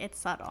 but like it's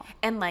subtle.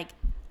 And like,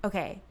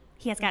 okay.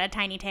 He has got a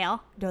tiny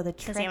tail. No,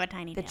 Does he have a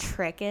tiny tail? The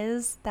trick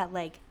is that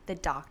like the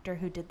doctor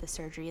who did the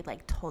surgery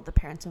like told the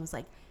parents and was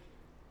like,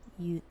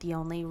 the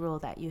only rule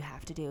that you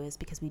have to do is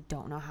because we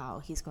don't know how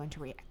he's going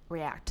to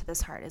react to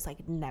this heart is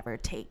like never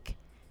take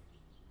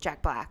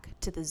Jack Black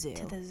to the zoo.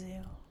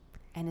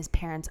 And his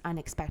parents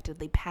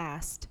unexpectedly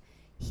passed.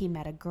 He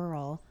met a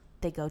girl.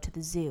 They go to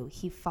the zoo.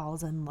 He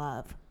falls in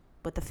love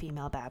with the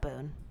female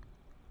baboon.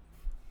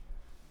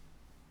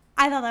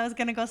 I thought that was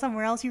going to go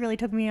somewhere else. You really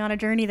took me on a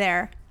journey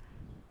there.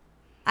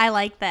 I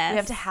like this. We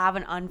have to have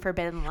an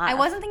unforbidden love. I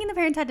wasn't thinking the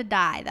parents had to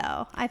die,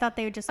 though. I thought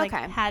they would just like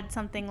had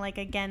something like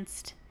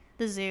against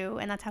the zoo,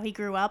 and that's how he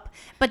grew up.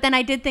 But then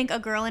I did think a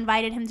girl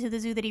invited him to the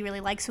zoo that he really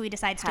likes, so he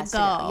decides to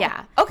go.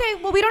 Yeah. Okay.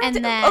 Well, we don't have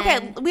to.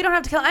 Okay. We don't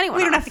have to kill anyone.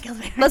 We don't have to kill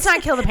the parents. Let's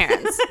not kill the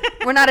parents.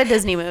 We're not a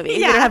Disney movie. Yeah,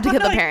 we don't have to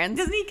kill the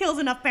parents. Disney kills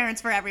enough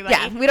parents for everybody.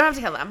 Yeah. We don't have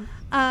to kill them.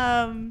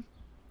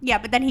 Yeah,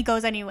 but then he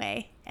goes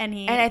anyway, and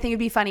I think it'd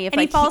be funny if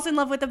he falls in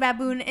love with the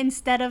baboon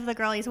instead of the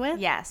girl he's with.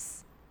 Yes.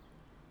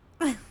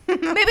 Maybe we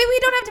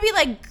don't have to be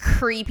like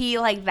creepy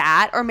like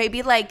that, or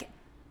maybe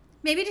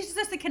it's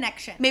just a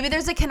connection. Maybe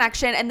there's a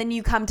connection, and then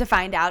you come to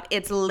find out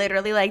it's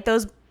literally like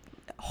those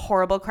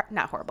horrible,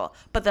 not horrible,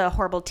 but the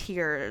horrible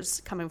tears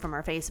coming from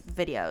our face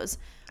videos,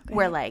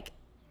 where like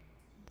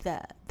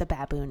the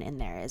baboon in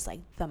there is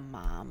like the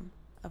mom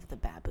of the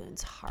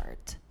baboon's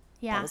heart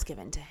that was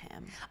given to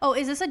him. Oh,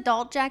 is this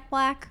adult Jack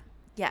Black?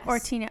 Yes. Or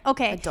teen?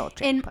 Okay. Adult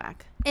Jack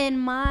Black. In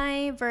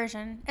my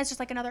version, it's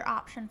just like another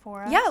option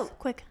for us. Yeah.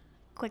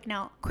 Quick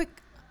note.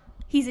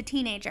 He's a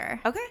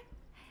teenager. Okay.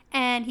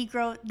 And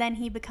then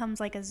he becomes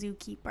like a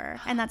zookeeper,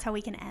 and that's how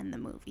we can end the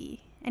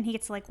movie. And he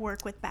gets to like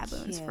work with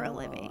baboons for a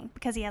living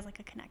because he has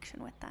like a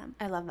connection with them.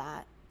 I love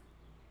that.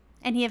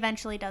 And he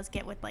eventually does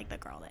get with like the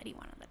girl that he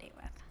wanted to date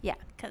with. Yeah.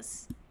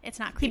 Because it's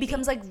not creepy. He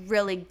becomes like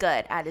really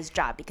good at his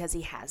job because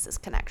he has this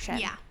connection.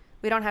 Yeah.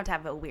 We don't have to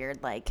have a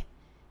weird like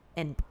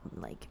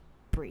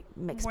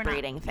mixed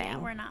breeding thing. Yeah,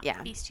 we're not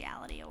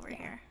bestiality over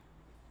here.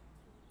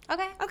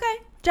 Okay.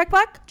 Jack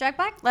Black, Jack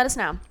Black? let us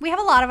know. We have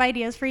a lot of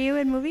ideas for you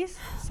in movies,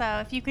 so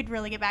if you could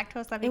really get back to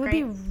us, that'd be great.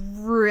 It would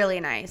be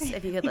really nice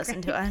if you could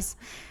listen to us.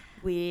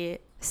 We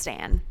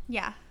stan.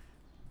 Yeah.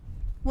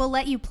 We'll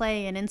let you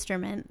play an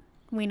instrument.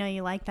 We know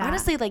you like that.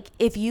 Honestly, like,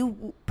 if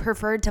you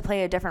preferred to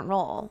play a different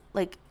role,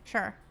 like,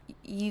 sure,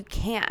 you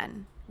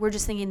can. We're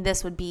just thinking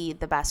this would be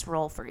the best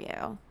role for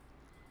you.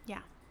 Yeah.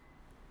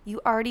 You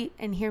already,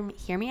 and hear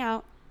me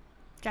out.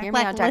 Jack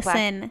Black,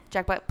 listen.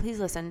 Jack Black, please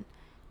listen.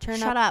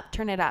 Shut up.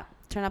 Turn it up.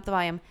 Turn up the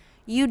volume.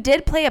 You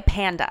did play a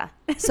panda,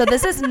 so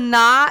this is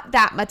not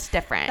that much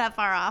different. That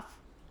far off.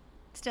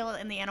 Still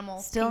in the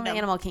animal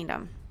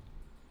kingdom.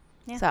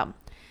 Yeah. So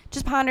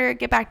just ponder,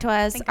 get back to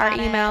us. Think Our on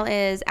email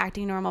is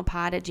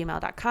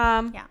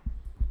actingnormalpod@gmail.com. Yeah.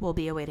 We'll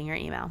be awaiting your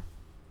email.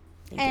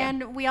 Thank and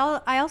you.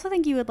 I also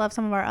think you would love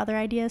some of our other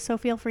ideas, so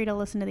feel free to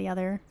listen to the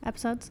other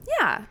episodes.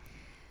 Yeah.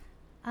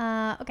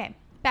 Okay.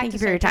 Thank you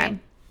for your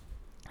time.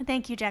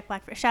 Thank you, Jack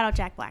Black. Shout out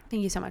Jack Black.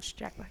 Thank you so much,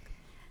 Jack Black.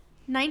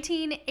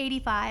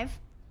 1985,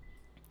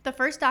 the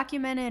first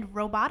documented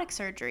robotic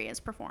surgery is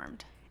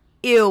performed.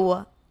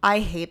 Ew. I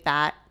hate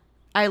that.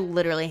 I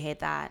literally hate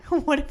that.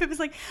 What if it was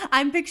like,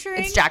 I'm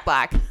picturing... It's Jack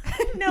Black.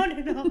 No.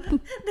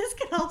 This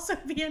could also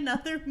be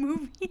another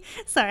movie.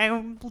 Sorry,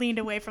 I leaned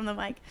away from the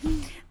mic.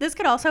 This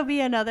could also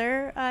be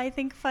another, I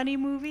think, funny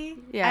movie.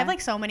 Yeah. I have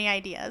like so many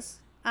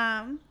ideas.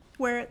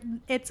 Where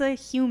it's a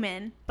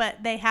human,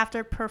 but they have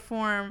to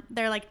perform,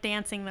 they're like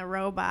dancing the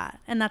robot.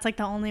 And that's like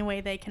the only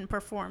way they can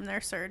perform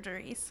their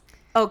surgeries.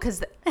 Oh,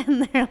 because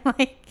And they're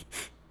like,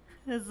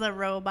 it's a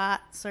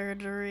robot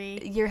surgery.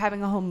 you're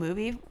having a whole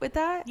movie with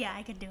that? Yeah,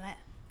 I could do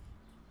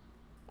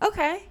it.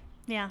 Okay.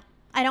 Yeah.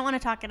 I don't want to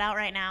talk it out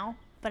right now,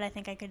 but I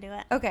think I could do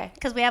it. Okay.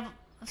 Because we have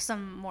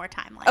some more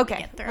timeline Okay,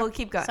 to get through. we'll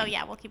keep going. So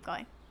yeah, we'll keep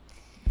going.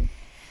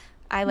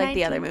 I like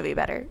the other movie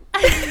better.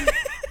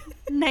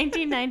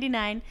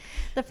 1999,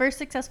 the first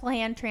successful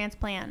hand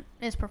transplant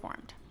is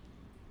performed.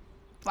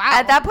 Wow.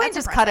 At that point,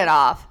 that's just cut it impressive.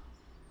 off.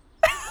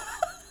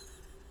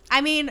 I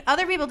mean,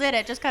 other people did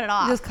it. Just cut it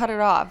off. Just cut it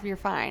off. You're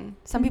fine.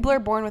 Some people are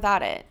born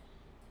without it.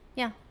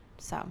 Yeah.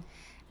 So.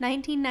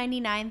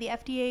 1999, the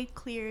FDA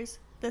clears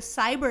the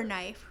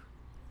CyberKnife,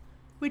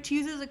 which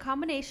uses a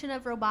combination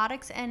of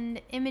robotics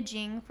and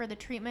imaging for the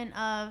treatment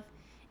of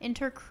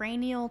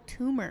intracranial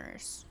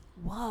tumors.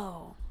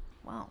 Whoa.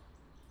 Wow.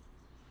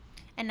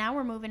 And now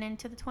we're moving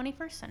into the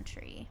 21st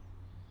century.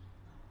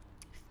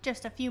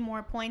 Just a few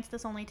more points.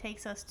 This only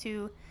takes us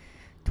to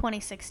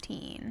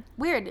 2016.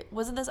 Weird.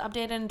 Wasn't this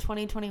updated in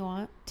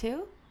 2021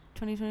 too?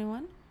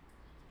 2021?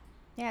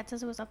 Yeah, it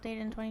says it was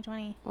updated in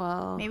 2020.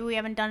 Well, Maybe we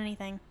haven't done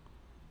anything.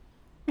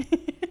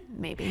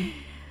 maybe.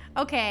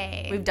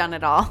 Okay. We've done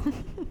it all.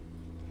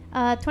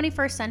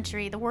 21st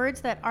century. The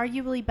words that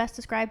arguably best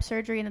describe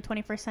surgery in the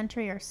 21st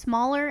century are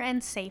smaller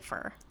and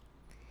safer.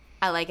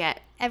 I like it.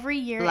 Every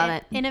year, Love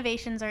it.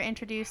 innovations are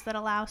introduced that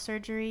allow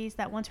surgeries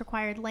that once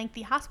required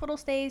lengthy hospital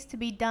stays to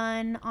be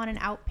done on an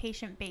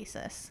outpatient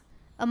basis.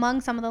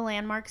 Among some of the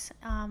landmarks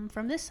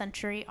from this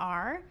century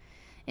are,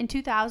 in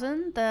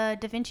 2000, the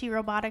Da Vinci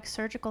robotic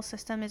surgical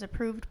system is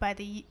approved by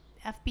the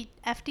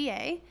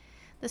FDA,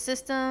 the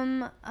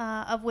system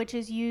of which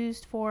is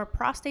used for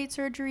prostate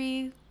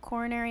surgery,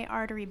 coronary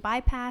artery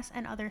bypass,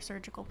 and other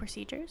surgical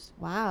procedures.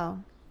 Wow.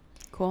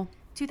 Cool.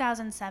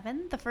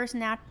 2007, the first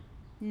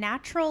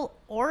natural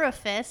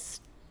orifice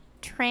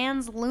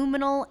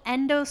transluminal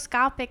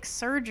endoscopic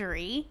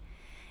surgery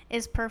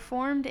is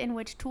performed, in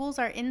which tools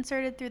are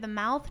inserted through the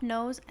mouth,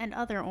 nose, and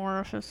other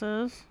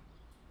orifices,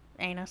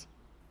 anus,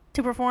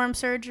 to perform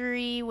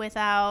surgery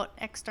without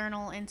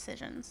external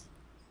incisions.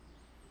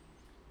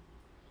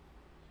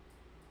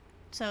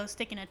 So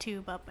sticking a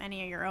tube up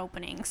any of your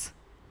openings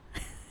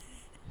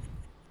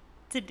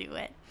to do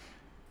it.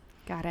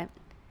 Got it.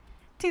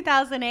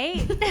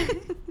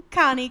 2008,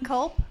 Connie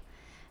Culp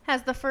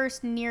has the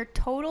first near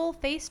total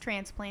face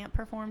transplant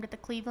performed at the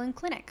Cleveland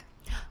Clinic.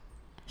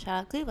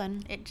 Shout out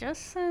Cleveland. It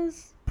just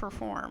says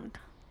performed,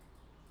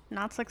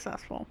 not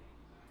successful.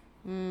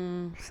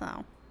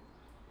 So,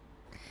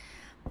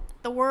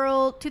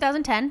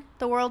 2010,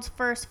 the world's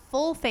first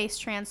full face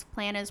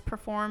transplant is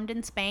performed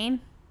in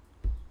Spain.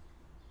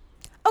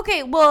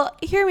 Okay, well,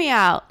 hear me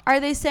out. Are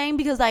they saying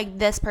because, like,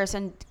 this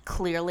person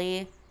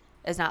clearly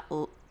is not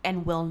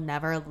and will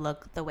never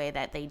look the way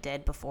that they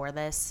did before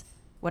this,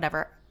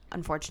 whatever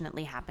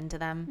unfortunately happened to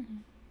them? Mm-hmm.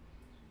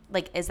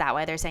 Like, is that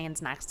why they're saying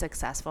it's not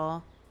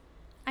successful?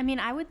 I mean,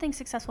 I would think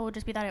successful would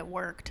just be that it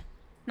worked.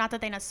 Not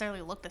that they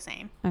necessarily look the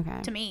same.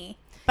 Okay. To me.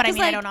 But I mean,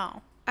 like,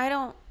 I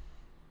don't know.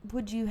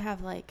 Would you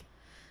have, like,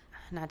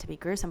 not to be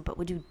gruesome, but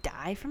would you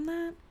die from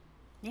that?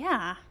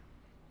 Yeah.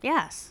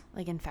 Yes.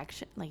 Like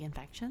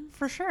infection?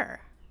 For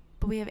sure.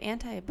 But we have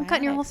antibiotics. I'm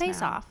cutting your whole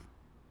face off.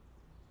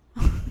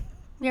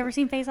 You ever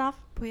seen Face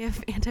Off? We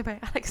have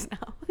antibiotics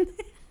now.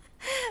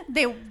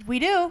 We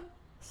do.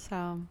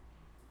 So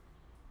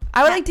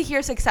I would like to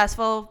hear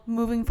successful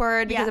moving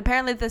forward, because Yeah.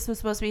 apparently this was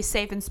supposed to be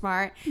safe and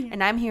smart,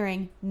 and I'm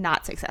hearing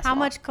not successful. How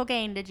much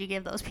cocaine did you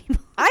give those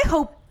people? I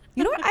hope,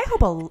 you know what? I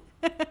hope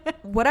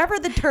whatever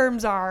the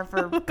terms are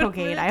for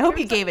cocaine, I hope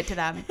you gave it to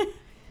them.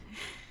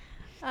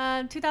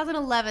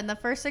 2011, the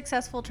first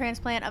successful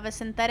transplant of a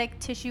synthetic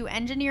tissue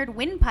engineered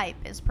windpipe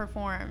is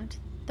performed.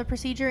 The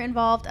procedure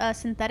involved a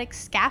synthetic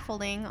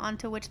scaffolding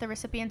onto which the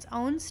recipient's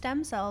own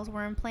stem cells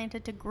were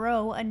implanted to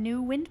grow a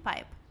new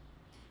windpipe.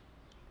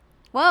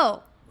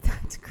 Whoa.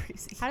 That's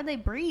crazy. How did they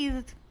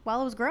breathe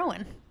while it was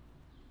growing?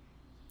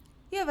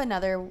 You have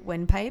another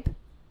windpipe.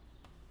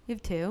 You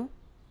have two.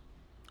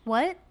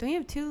 What? Don't you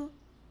have two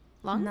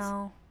lungs?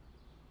 No.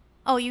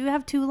 Oh, you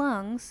have two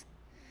lungs.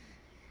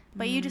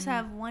 But you just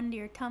have one to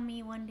your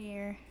tummy, one to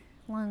your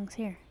lungs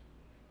here.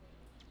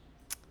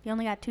 You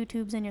only got two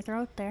tubes in your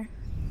throat there.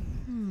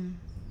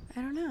 I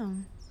don't know.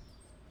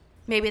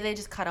 Maybe they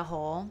just cut a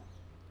hole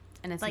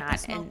and it's like not the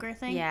smoker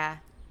thing? Yeah.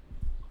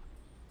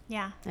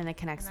 Yeah. And it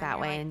connects And then that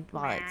you're way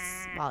like,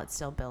 and while it's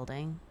still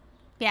building.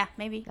 Yeah,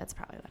 maybe. That's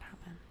probably what happened.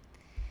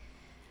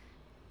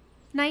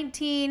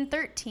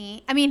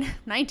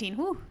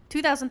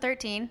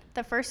 2013,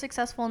 the first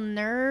successful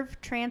nerve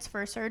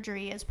transfer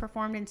surgery is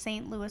performed in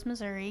St. Louis,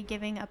 Missouri,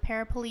 giving a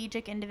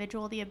paraplegic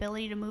individual the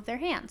ability to move their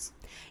hands.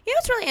 You know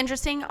what's really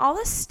interesting? All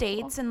the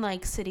states and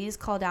like cities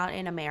called out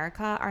in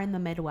America are in the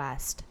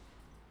Midwest.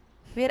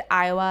 We had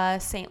Iowa,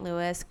 St.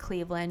 Louis,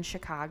 Cleveland,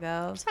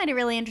 Chicago. I just find it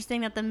really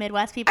interesting that the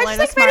Midwest people are I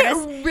the just find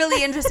smartest. it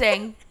really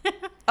interesting.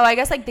 Oh, I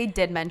guess like they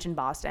did mention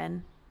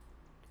Boston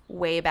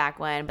way back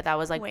when, but that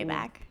was like way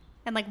back.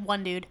 And like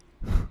one dude.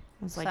 It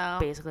was like So.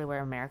 basically where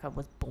America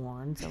was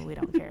born, so we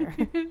don't care.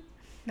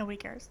 Nobody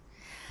cares.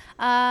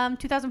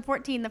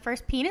 2014, the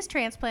first penis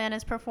transplant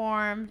is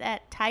performed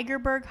at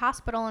Tygerberg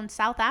Hospital in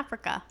South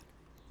Africa.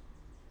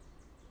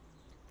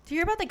 Do you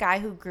hear about the guy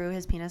who grew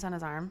his penis on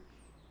his arm?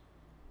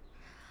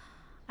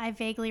 I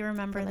vaguely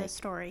remember this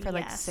story. For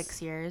like yes.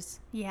 6 years.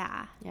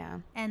 Yeah. Yeah.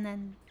 And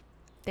then,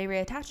 They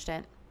reattached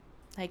it.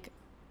 Like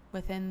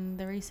within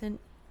the recent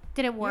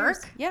did it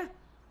work? years. Yeah.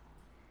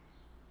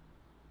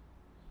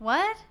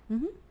 What?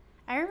 Mm-hmm.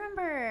 I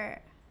remember.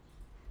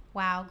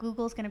 Wow,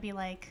 Google's gonna be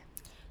like.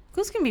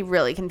 Who's going to be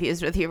really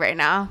confused with you right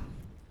now?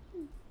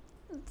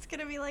 It's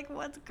gonna be like,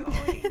 what's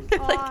going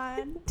Like,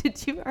 on?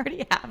 did you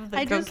already have the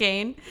I just-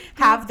 cocaine?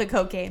 Have the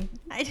cocaine.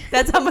 I-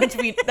 That's how much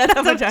we. That's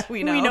how much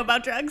we know. We know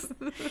about drugs.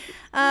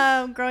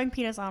 Growing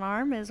penis on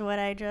arm is what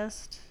I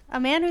just. A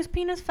man whose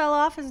penis fell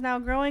off is now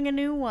growing a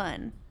new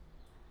one.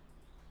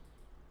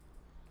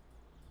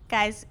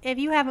 Guys, if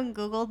you haven't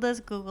Googled this,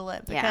 Google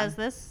it because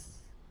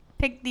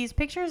these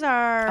pictures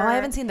are. Oh, I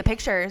haven't seen the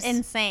pictures.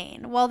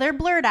 Insane. Well, they're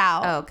blurred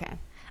out. Oh, okay.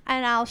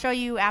 And I'll show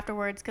you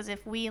afterwards because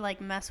if we like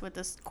mess with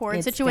this cord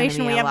It's situation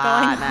gonna we be a have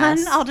going lot on,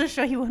 mess. I'll just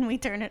show you when we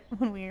turn it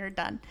when we are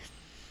done.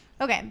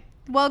 Okay.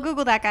 Well,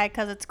 Google that guy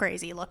because it's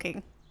crazy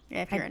looking.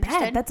 If you're interested.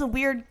 Bet. That's a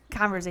weird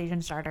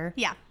conversation starter.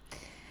 Yeah.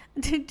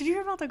 Did you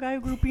hear about the guy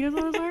who grew penis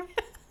on his arm?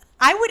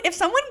 I would, if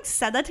someone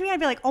said that to me, I'd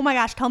be like, oh my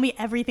gosh, tell me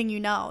everything you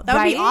know. That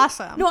would be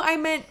awesome. No, I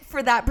meant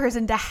for that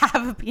person to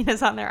have a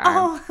penis on their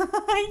arm.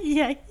 Oh,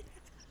 yeah.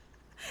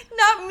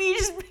 Not me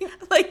just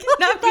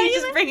not me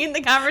just bringing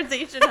the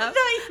conversation up.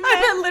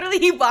 I meant literally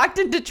he walked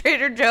into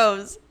Trader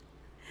Joe's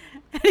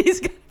and he's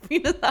got a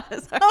penis on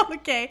his arm. Oh,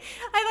 okay.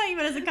 I thought you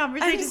meant as a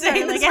conversation I'm saying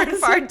starter, this like word as-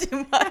 far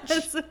too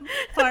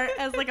much.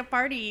 as like a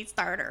party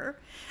starter.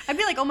 I'd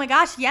be like, oh my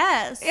gosh,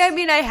 yes. I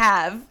mean, I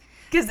have,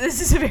 because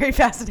this is a very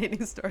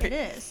fascinating story. It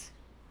is.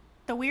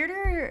 The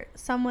weirder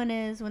someone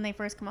is when they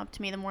first come up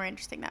to me, the more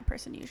interesting that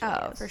person usually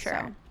is. For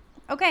sure.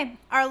 So. Okay,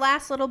 our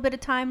last little bit of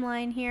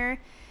timeline here.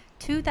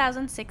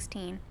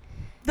 2016.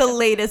 The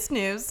latest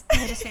news.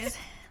 Latest news.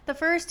 The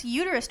first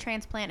uterus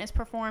transplant is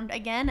performed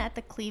again at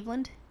the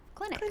Cleveland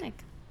Clinic.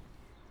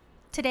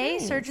 Today,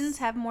 Nice. surgeons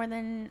have more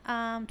than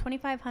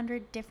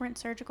 2,500 different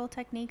surgical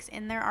techniques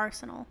in their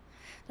arsenal.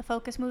 The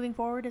focus moving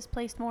forward is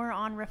placed more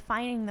on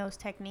refining those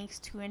techniques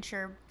to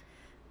ensure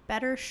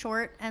better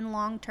short and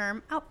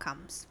long-term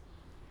outcomes.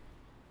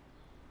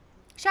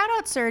 Shout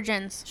out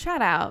surgeons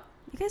Shout out.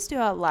 You guys do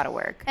a lot of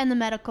work. and the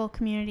medical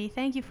community.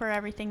 Thank you for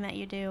everything that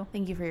you do.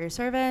 Thank you for your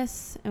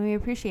service, and we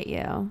appreciate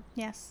you.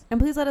 Yes. And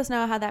please let us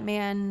know how that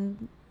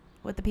man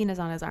with the penis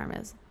on his arm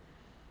is.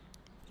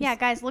 Yeah,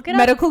 guys, look it up.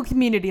 Medical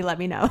community, let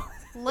me know.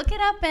 Look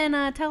it up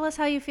and tell us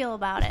how you feel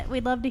about it.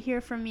 We'd love to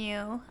hear from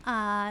you.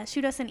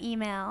 Shoot us an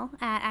email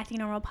at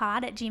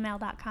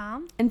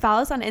actingnormalpod@gmail.com. And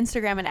follow us on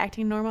Instagram at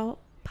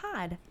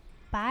actingnormalpod.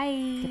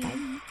 Bye.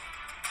 Goodbye.